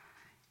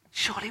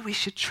 surely we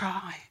should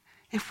try.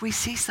 If we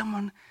see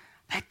someone,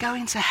 they're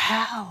going to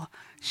hell,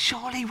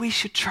 surely we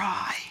should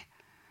try.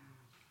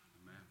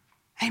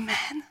 Amen?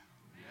 Amen?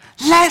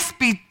 Let's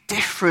be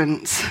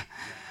different.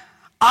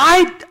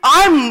 I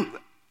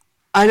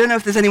don't know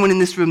if there's anyone in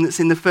this room that's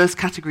in the first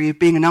category of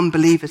being an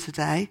unbeliever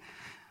today.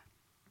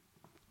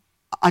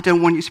 I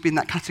don't want you to be in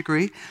that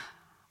category.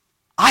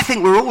 I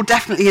think we're all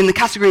definitely in the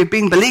category of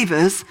being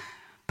believers,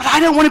 but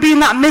I don't want to be in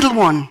that middle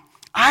one.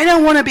 I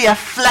don't want to be a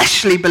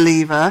fleshly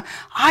believer.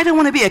 I don't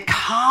want to be a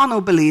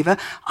carnal believer.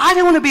 I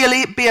don't want to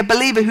be a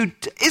believer who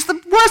is the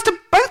worst of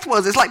both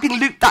worlds. It's like being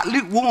that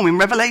lukewarm in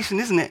Revelation,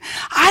 isn't it?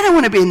 I don't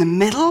want to be in the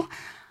middle.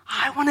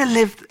 I want to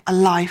live a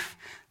life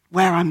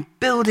where I'm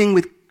building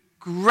with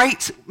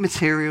great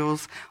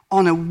materials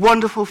on a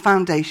wonderful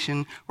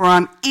foundation, where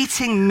I'm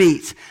eating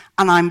meat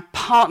and I'm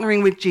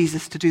partnering with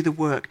Jesus to do the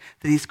work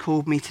that he's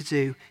called me to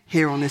do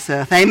here on this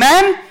earth.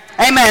 Amen?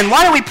 Amen.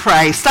 Why don't we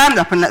pray? Stand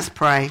up and let's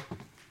pray.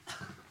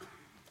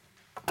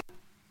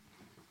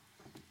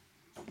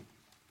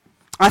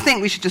 I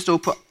think we should just all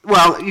put,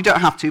 well, you don't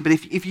have to, but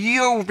if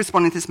you're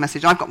responding to this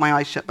message, I've got my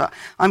eyes shut, but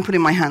I'm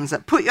putting my hands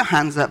up. Put your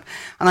hands up,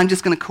 and I'm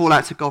just going to call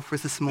out to God for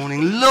us this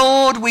morning.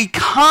 Lord, we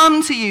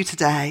come to you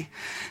today.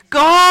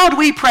 God,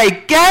 we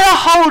pray, get a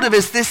hold of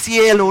us this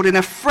year, Lord, in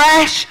a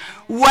fresh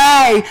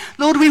way.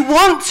 Lord, we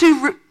want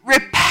to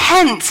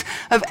repent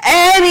of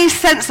any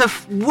sense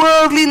of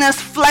worldliness,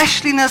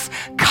 fleshliness,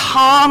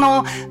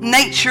 carnal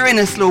nature in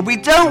us, Lord. We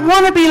don't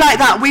want to be like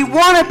that. We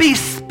want to be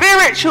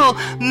spiritual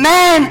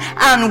men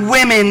and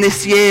women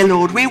this year,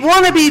 Lord. We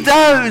want to be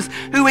those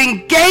who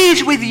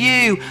engage with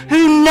you,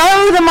 who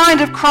know the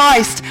mind of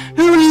Christ,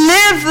 who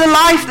live the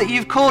life that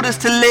you've called us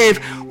to live.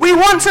 We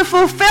want to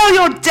fulfill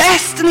your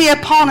destiny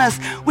upon us.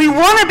 We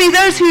want to be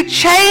those who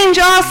change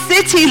our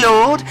city,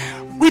 Lord.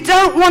 We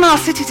don't want our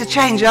city to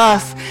change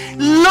us.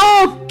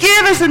 Lord,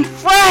 give us a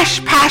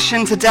fresh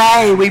passion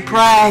today, we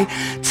pray.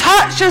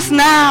 Touch us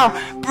now.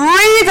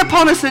 Breathe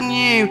upon us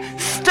anew.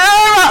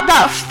 Stir up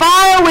that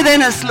fire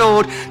within us,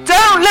 Lord.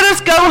 Don't let us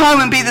go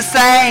home and be the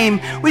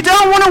same. We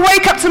don't want to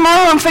wake up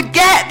tomorrow and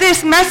forget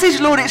this message,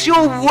 Lord. It's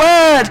your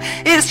word.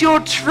 It's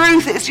your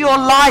truth. It's your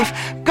life.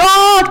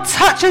 God,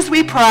 touch us,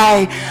 we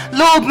pray.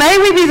 Lord, may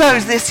we be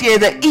those this year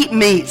that eat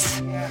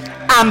meat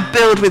and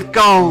build with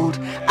gold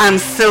and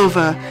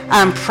silver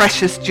and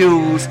precious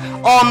jewels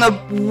on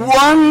the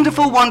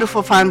wonderful,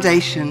 wonderful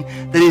foundation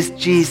that is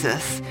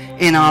Jesus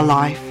in our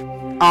life.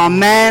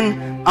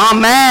 Amen.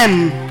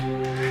 Amen.